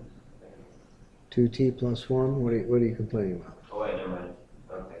 2t plus 1? What are you complaining about? Oh wait, never mind.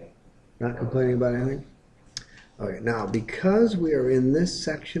 Okay. Not complaining about anything? Okay, now because we are in this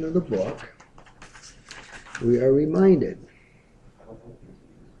section of the book, we are reminded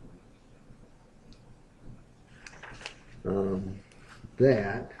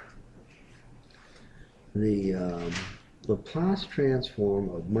that the Laplace transform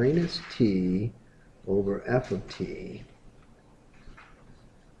of minus t over f of t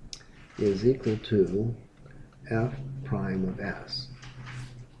is equal to f prime of s.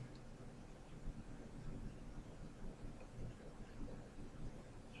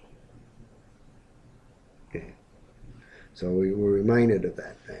 So we're reminded of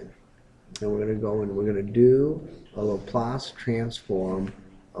that thing. And we're going to go and we're going to do a Laplace transform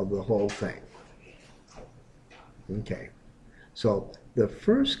of the whole thing. Okay. So the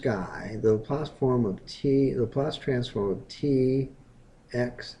first guy, the Laplace transform of t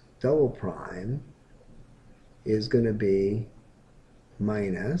x double prime is going to be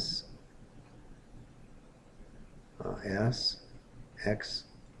minus s x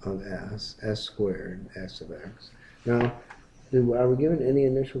of s squared s of x. Now, are we given any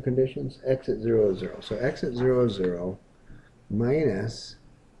initial conditions? X at 0, 0. So x at 0, 0 minus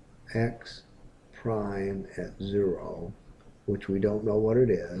x prime at 0, which we don't know what it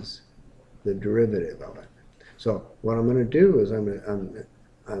is, the derivative of it. So what I'm going to do is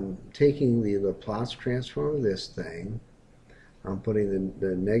I'm taking the Laplace transform of this thing. I'm putting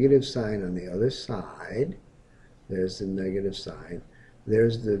the negative sign on the other side. There's the negative sign.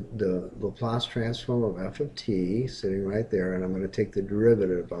 There's the Laplace transform of f of t sitting right there, and I'm going to take the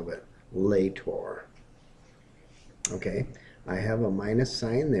derivative of it later. Okay, I have a minus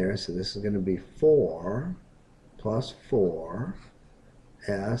sign there, so this is going to be 4 plus 4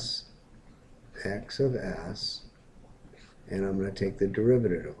 s x of s, and I'm going to take the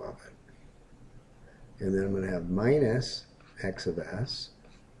derivative of it. And then I'm going to have minus x of s,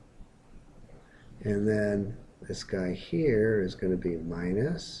 and then this guy here is going to be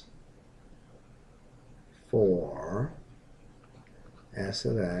minus 4 s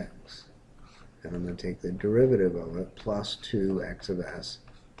of x, and I'm going to take the derivative of it, plus 2x of s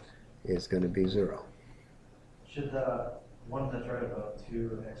is going to be 0. Should the one that's right above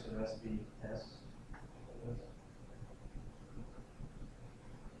 2x of s be s?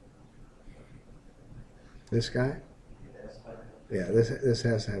 This guy? Yes, Yeah, this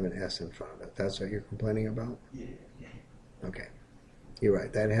has to have an s in front of it. That's what you're complaining about? yeah. Okay. You're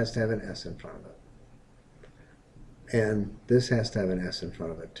right. That has to have an s in front of it. And this has to have an s in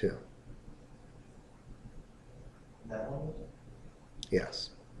front of it, too. That one?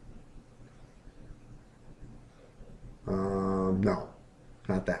 Yes. No,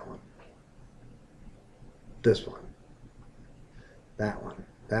 not that one. This one. That one.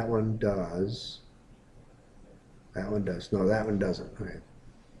 That one does. That one does. No, that one doesn't. Okay.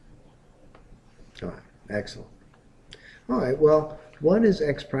 All right. Excellent. All right. Well, what is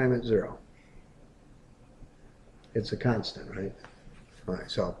x prime at 0? It's a constant, right? All right.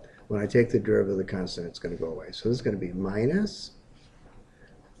 So when I take the derivative of the constant, it's going to go away. So this is going to be minus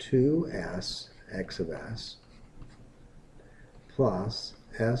 2s x of s plus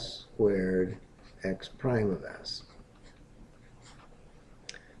s squared x prime of s.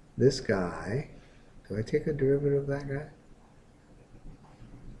 This guy, do I take a derivative of that guy?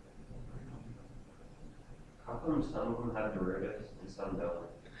 How come some of them have derivatives and some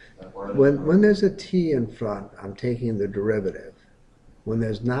don't? When there's a t in front, I'm taking the derivative. When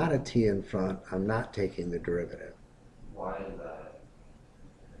there's not a t in front, I'm not taking the derivative. Why is that?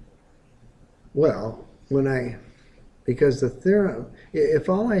 Well, because the theorem, if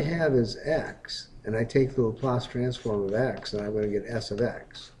all I have is x, and I take the Laplace transform of x, then I'm going to get s of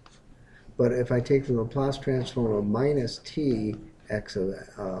x. But if I take the Laplace transform of minus t x of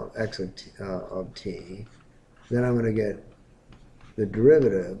t, then I'm going to get the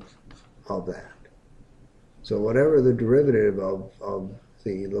derivative of that. So whatever the derivative of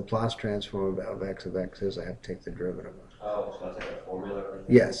the Laplace transform of x is, I have to take the derivative of it. Oh, so that's like a formula? Or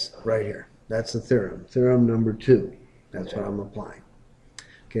Yes, right here. That's the theorem. Theorem number 2. That's what I'm applying.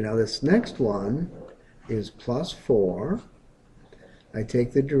 Okay, now this next one is plus 4. I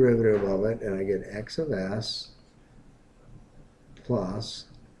take the derivative of it, and I get x of s plus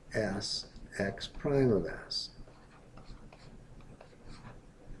s x prime of s.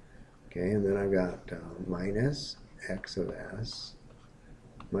 Okay, and then I've got minus x of s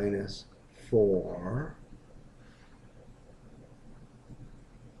minus 4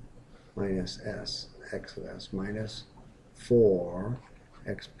 minus s x of s minus 4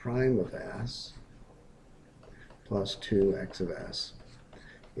 x prime of s plus 2 x of s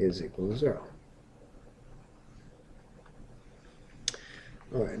is equal to 0.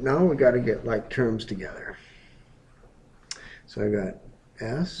 All right, now we got to get like terms together. So I got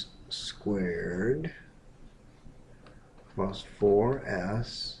s squared plus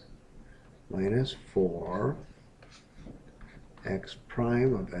 4s minus 4 x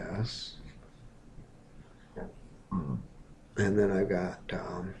prime of s, and then I've got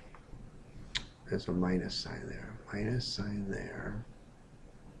there's a minus sign there, minus sign there,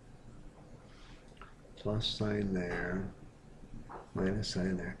 plus sign there, minus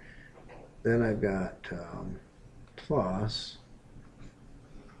sign there. Then I've got plus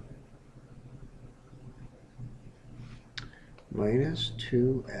minus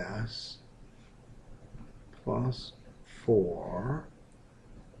 2s plus 4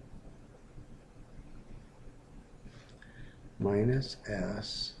 minus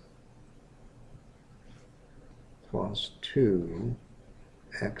s plus 2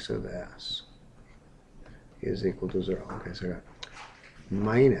 x of s is equal to 0. Okay, so I got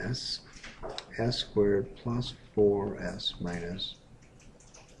minus s squared plus 4s minus,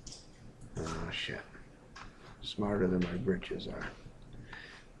 oh shit, smarter than my britches are,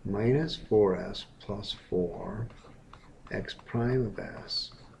 minus 4s plus 4 x prime of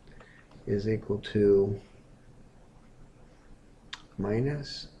s is equal to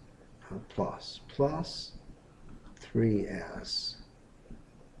minus plus 3s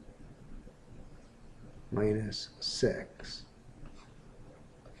minus 6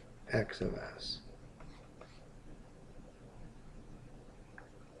 x of s.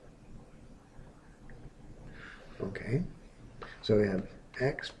 Okay, so we have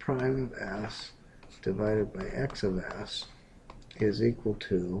x prime of s divided by x of s is equal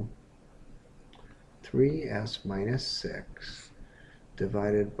to 3s minus 6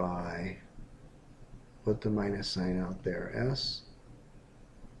 divided by, put the minus sign out there, s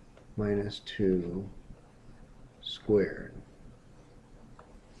minus 2 squared.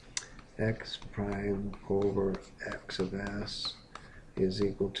 X prime over x of s is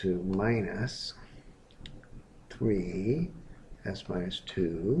equal to minus 3 s minus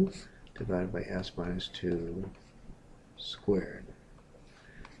 2 divided by s minus 2 squared.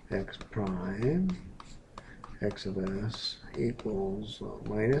 X prime x of s equals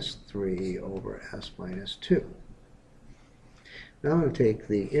minus 3 over s minus 2. Now I'm going to take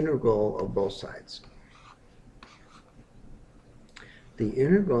the integral of both sides. The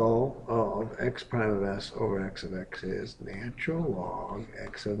integral of x prime of s over x of x is natural log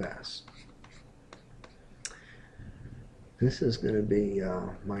x of s. This is going to be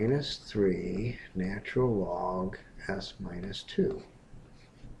minus 3 natural log s minus 2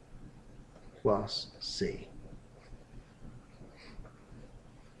 plus c.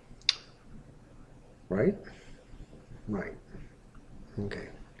 Right? Right. Okay.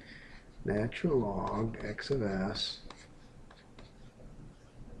 Natural log x of s,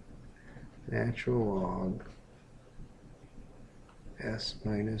 natural log s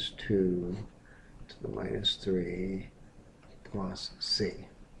minus 2 to the minus 3 plus c.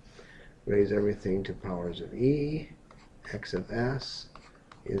 Raise everything to powers of e. X of s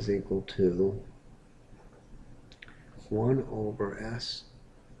is equal to 1 over s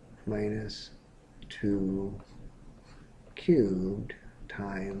minus 2 cubed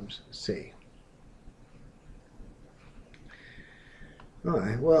times c. All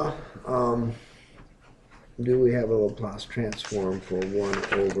right, well, do we have a Laplace transform for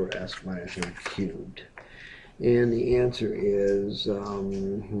 1 over s minus 1 cubed? And the answer is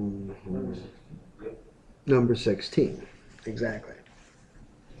number 16. Exactly.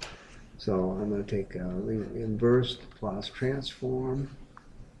 So I'm going to take the inverse Laplace transform,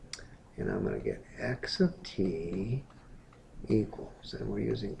 and I'm going to get x of t equals, and we're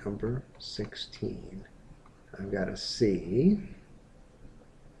using number 16. I've got a c.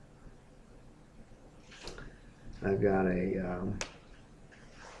 I've got a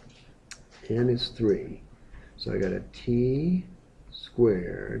n is 3. So I got a t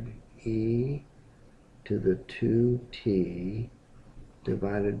squared e to the 2t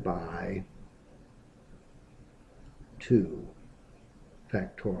divided by 2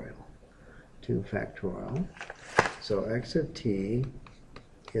 factorial. 2 factorial. So x of t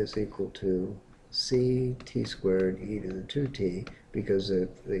is equal to c t squared e to the 2t, because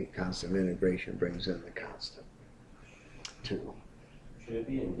the constant integration brings in the constant 2. Should it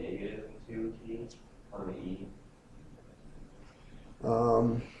be a negative 2t on the e?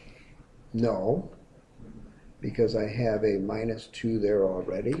 No, because I have a minus 2 there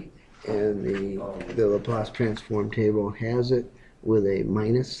already, and the Laplace transform table has it with a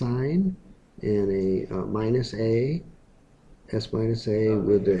minus sign and a minus a, s minus a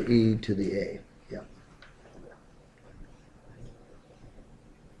with the e to the a. Yeah.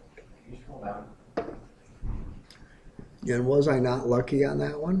 Can you scroll down? And was I not lucky on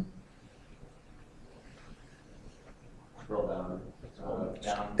that one? Scroll down.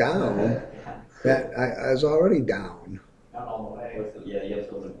 Down. Down? That I was already down. Not all the way. Yeah, you have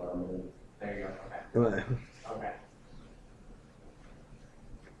to go to the bottom of it. There you go, okay. Right. Okay.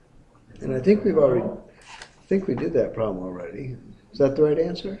 And I think we did that problem already. Is that the right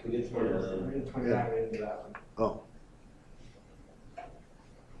answer? We did 29. We did 29, we didn't do that one. Oh.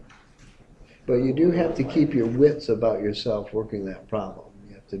 But you do have to keep your wits about yourself working that problem.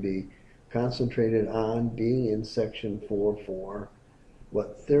 You have to be concentrated on being in section 4.4,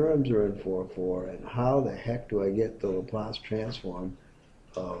 what theorems are in 4.4, and how the heck do I get the Laplace transform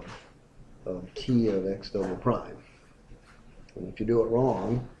of t of x double prime. And if you do it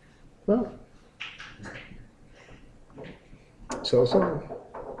wrong, well, so.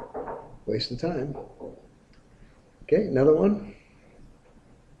 Waste of time. Okay, another one.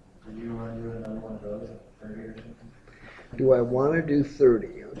 Do you want to do another one of those, 30 or something? Do I want to do 30?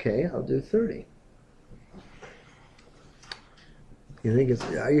 Okay, I'll do 30. You think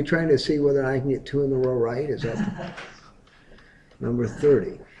are you trying to see whether I can get two in a row right? Is that number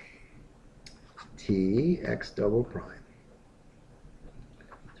 30? T x double prime.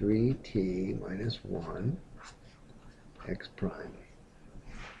 3t minus 1 x prime.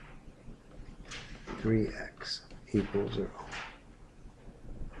 3x equals 0.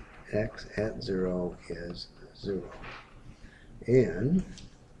 X at 0 is 0. And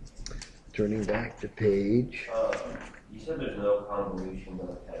turning back to page. You said there's no convolution of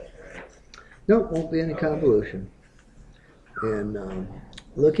the text, right? No, won't be any convolution. And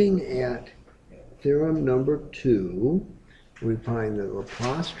looking at theorem number 2, we find that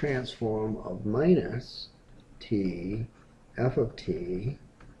Laplace transform of minus t f of t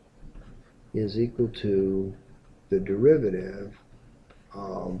is equal to the derivative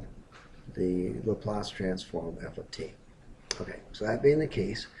of the Laplace transform f of t. Okay, so that being the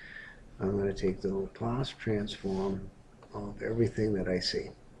case, I'm going to take the Laplace transform of everything that I see.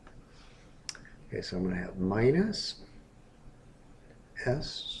 Okay, so I'm going to have minus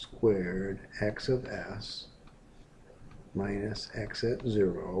s squared x of s minus x at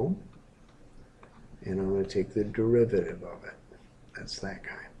 0, and I'm going to take the derivative of it. That's that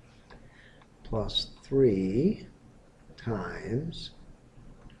guy. Plus 3 times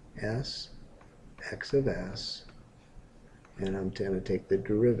s x of s, and I'm going to take the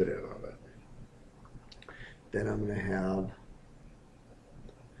derivative of it. Then I'm going to have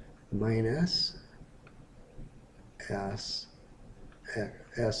minus s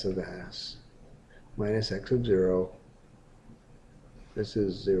of s minus x of 0. This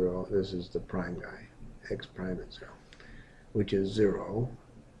is 0. This is the prime guy, x prime at 0, which is 0.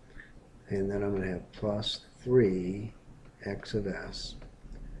 And then I'm going to have plus 3 x of s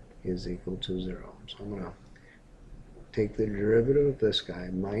is equal to 0. So I'm going to take the derivative of this guy,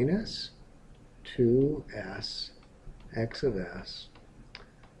 minus 2s x of s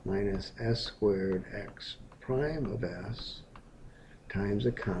minus s squared x prime of s times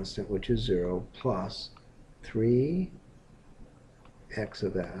a constant, which is 0, plus 3 x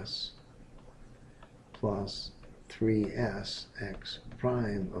of s plus 3s x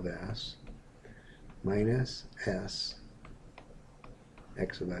prime of s minus s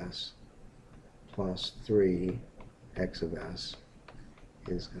x of s plus 3 x of s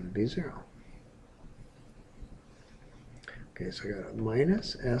is going to be 0. Okay, so I got a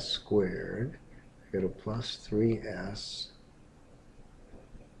minus s squared, I got a plus 3s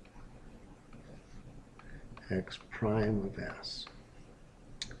x prime of s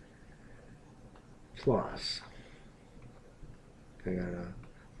plus, I got a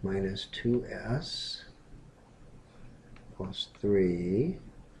minus 2s plus 3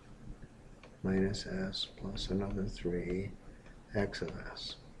 minus s plus another 3 x of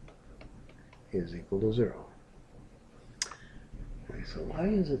s is equal to 0. Okay, so why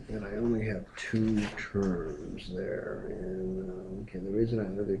is it that I only have 2 terms there? And okay, the reason I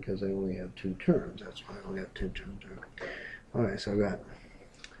know is because I only have 2 terms. That's why I only have 2 terms. Alright, so I've got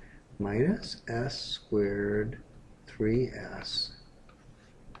minus s squared 3s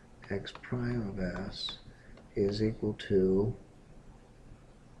x prime of s is equal to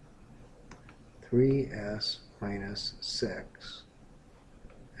 3s minus 6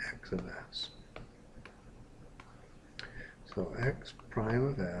 x of s. So x prime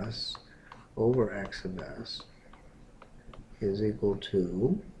of s over x of s is equal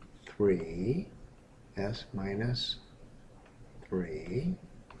to 3 s minus 3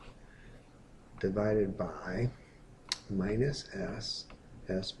 divided by minus s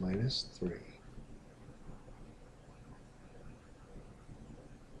minus 3.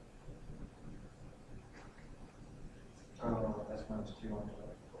 Oh, that's minus 2 on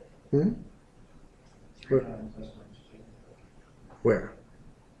Hmm? 3 times that's minus 2. Where?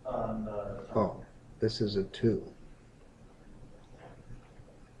 On the top. Oh, this is a 2.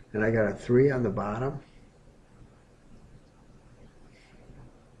 And I got a 3 on the bottom.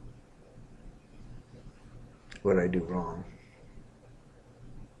 What did I do wrong?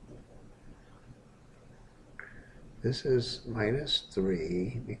 This is minus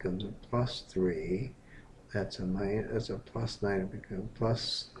 3 becomes a plus 3. that's a plus 9, it becomes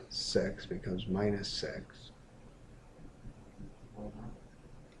plus 6, becomes minus 6.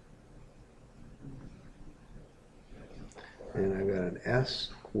 And I've got an s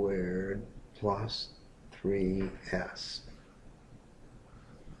squared plus 3s.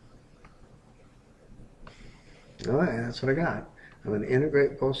 All right, that's what I got. I'm going to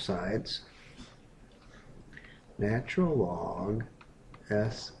integrate both sides. Natural log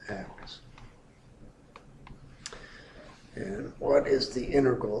sx. And what is the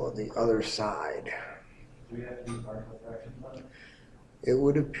integral of the other side? Do we have to do partial fractions on it? It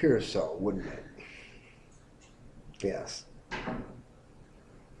would appear so, wouldn't it? Yes.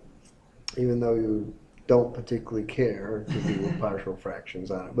 Even though you don't particularly care to do partial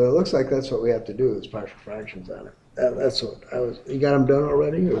fractions on it. But it looks like that's what we have to do, is partial fractions on it. That's what I was. You got them done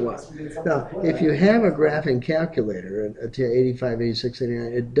already, or what? Now, if you have a graphing calculator, a 85, 86,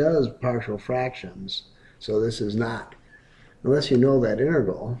 89, it does partial fractions. So this is not, unless you know that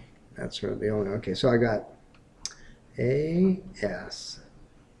integral, that's sort of the only, okay, so I got as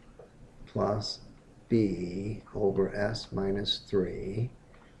plus b over s minus 3.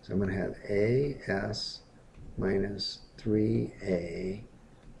 So I'm going to have as minus 3a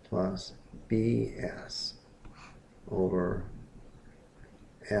plus bs over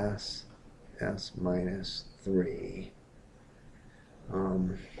s minus 3.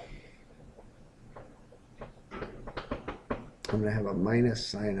 I'm going to have a minus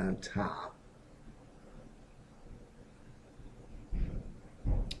sign on top.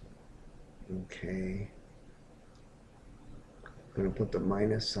 Okay. I'm going to put the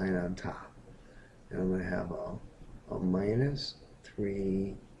minus sign on top. And I'm going to have a minus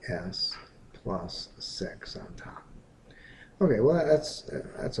 3s plus 6 on top. Okay, well that's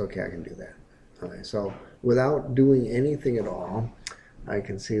okay, I can do that. Okay, so without doing anything at all, I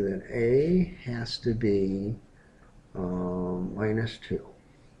can see that a has to be minus 2.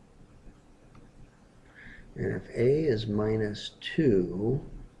 And if a is minus 2,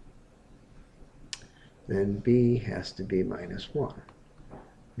 then b has to be minus 1.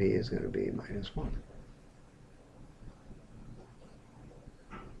 B is going to be minus 1.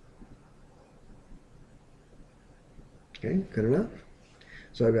 Okay, good enough?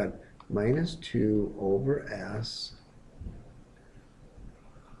 So I've got minus 2 over s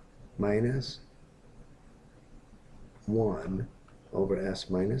minus 1 over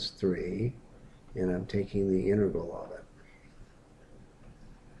s minus 3, and I'm taking the integral of it.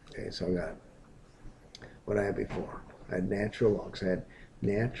 Okay, so I've got what I had before. I had natural log. So I had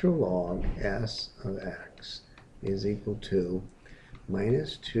natural log s of x is equal to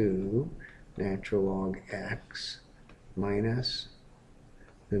minus 2 natural log x minus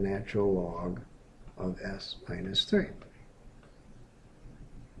the natural log of s minus 3.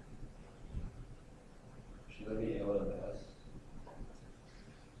 Should that be a of s?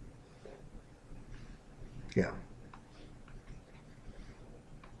 Yeah.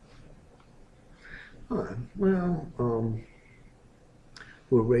 Well,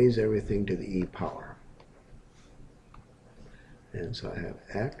 we'll raise everything to the e power. And so I have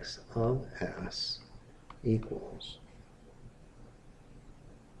x of s equals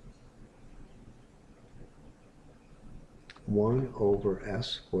one over s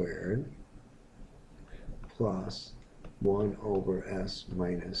squared plus 1 over s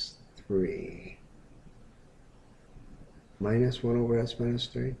minus 3. Minus 1 over s minus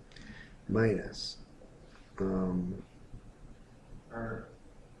 3? Minus. Or,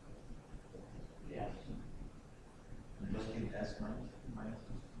 yeah. Just do s minus.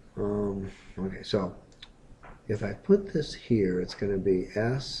 Okay, so if I put this here, it's going to be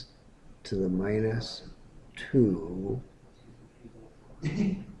s to the minus 2.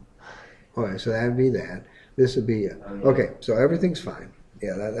 Okay, so that would be that. This would be, okay, so everything's fine.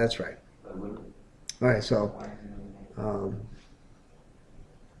 Yeah, that's right. All right, so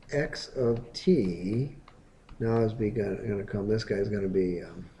x of t now is going to come, this guy's going to be,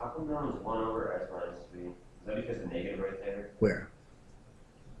 How come there was 1 over s minus 3? Is that because the negative right there? where?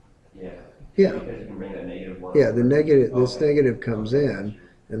 Yeah. Yeah. Because you can bring that negative 1 Yeah, over. the negative, this Okay. negative comes in,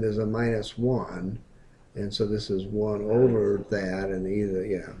 and there's a minus 1, and so this is 1 over that, and either,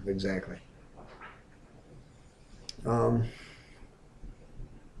 yeah, exactly.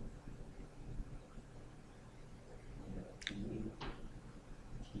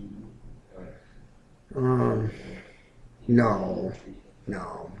 No.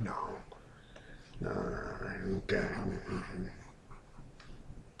 Okay.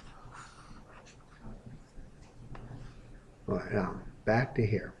 All right, now back to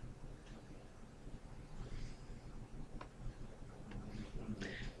here.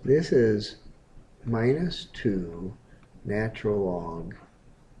 This is minus 2 natural log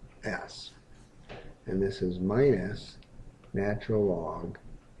s. And this is minus natural log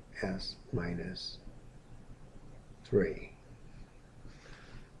s minus 3.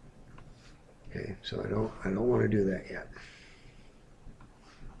 Okay, so I don't want to do that yet.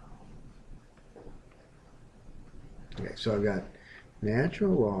 Okay, so I've got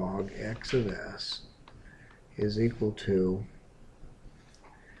natural log x of s is equal to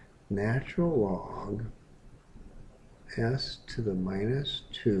natural log s to the minus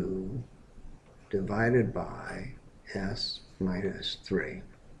 2 divided by s minus 3.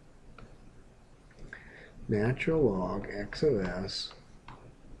 Natural log x of s,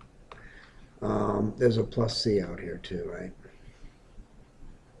 there's a plus c out here too, right?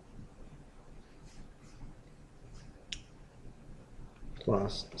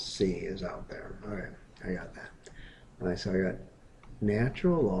 Plus c is out there. All right, I got that. All right, so I got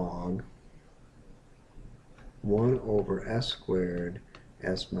natural log 1 over s squared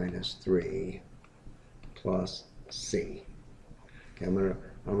s minus 3 plus c. Okay, I'm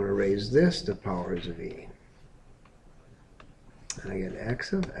gonna raise this to powers of e. And I get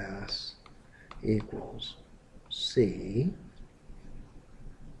x of s equals c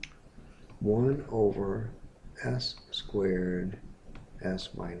 1 over s squared s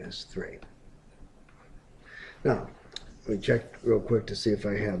minus 3. Now, we check real quick to see if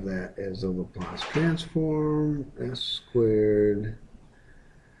I have that as a Laplace transform, s squared.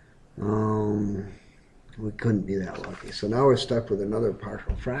 We couldn't be that lucky. So now we're stuck with another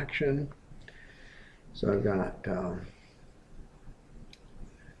partial fraction. So I've got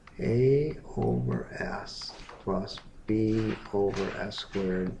a over s plus b over s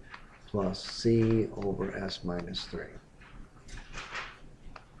squared plus c over s minus 3.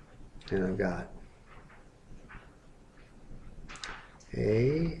 And I've got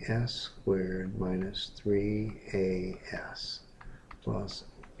a s squared minus 3as plus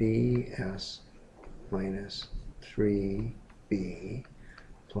bs minus 3b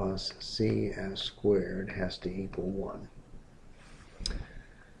plus cs squared has to equal 1.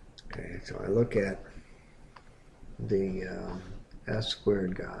 Okay, so I look at the s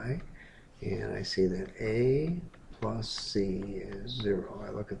squared guy, and I see that a plus c is 0.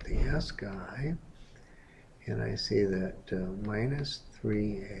 I look at the s guy, and I see that minus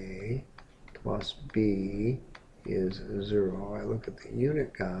 3a plus b is 0. I look at the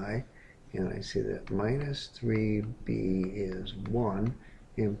unit guy, and I see that minus 3b is 1,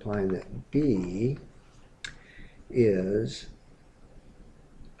 implying that b is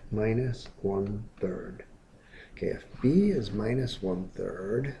minus 1/3. Okay, if b is minus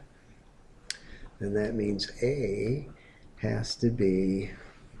 1/3, then that means a has to be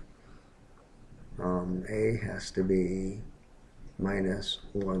minus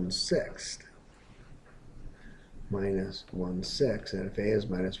 1/6. Minus 1/6, and if a is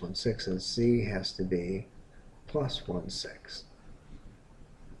minus 1/6, then c has to be plus 1/6.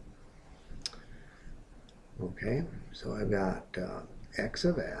 Okay, so I've got x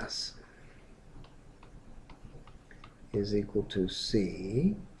of s is equal to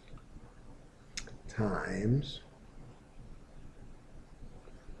c times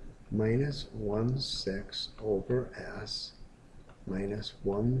minus 1/6 over s minus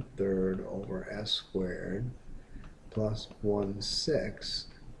 1/3 over s squared plus 1/6,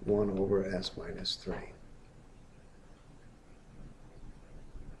 1 over s minus 3.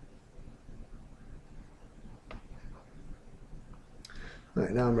 All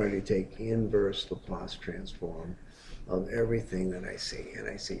right, now I'm ready to take inverse Laplace transform of everything that I see. And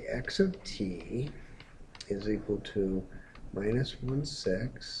I see x of t is equal to minus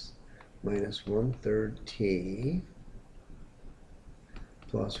 1/6 minus 1/3 t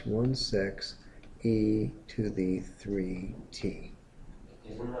plus 1/6 e to the 3t.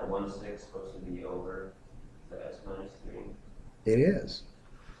 Isn't that 1/6 supposed to be over the s minus 3? It is.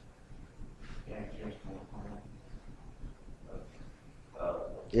 Yeah, here's more.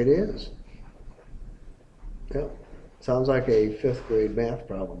 It is. Yep. Sounds like a 5th grade math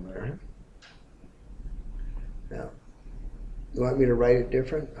problem there. Now, you want me to write it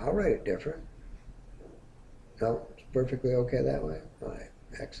different? I'll write it different. No, it's perfectly okay that way? All right,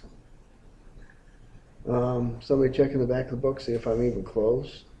 excellent. Somebody check in the back of the book, see if I'm even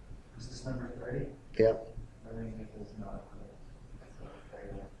close. Is this number 30? Yep. I think it is not.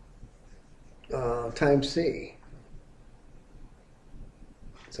 Times c.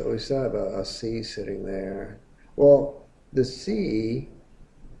 So we still have a c sitting there. Well, the c,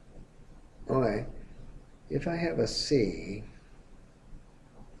 all right, if I have a c,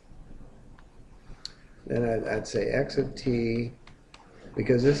 then I'd say x of t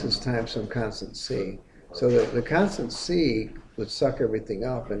because this is times some constant c. So the constant c would suck everything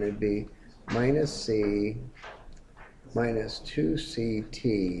up, and it'd be minus c minus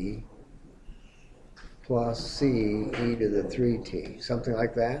 2ct plus c e to the 3t, something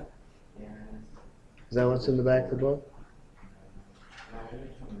like that. Is that what's in the back of the book?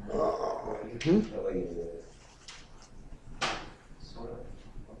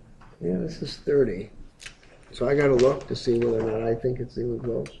 Yeah, this is 30. So I got to look to see whether or not I think it's even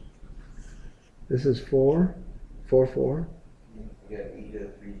close. This is 4, 4, 4. You got e to the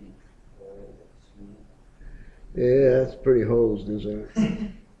 3. Yeah, that's pretty hosed, isn't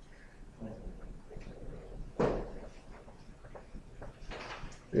it?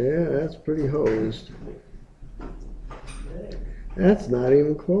 Yeah, that's pretty hosed. That's not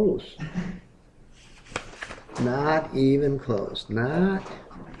even close. Not even close. Not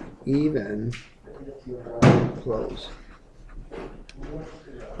even close.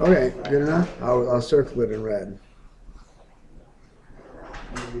 Okay, good enough? I'll circle it in red.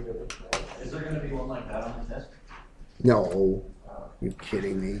 Is there gonna be one like that on the test? No. You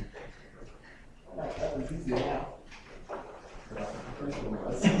kidding me?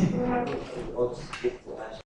 I'll just skip the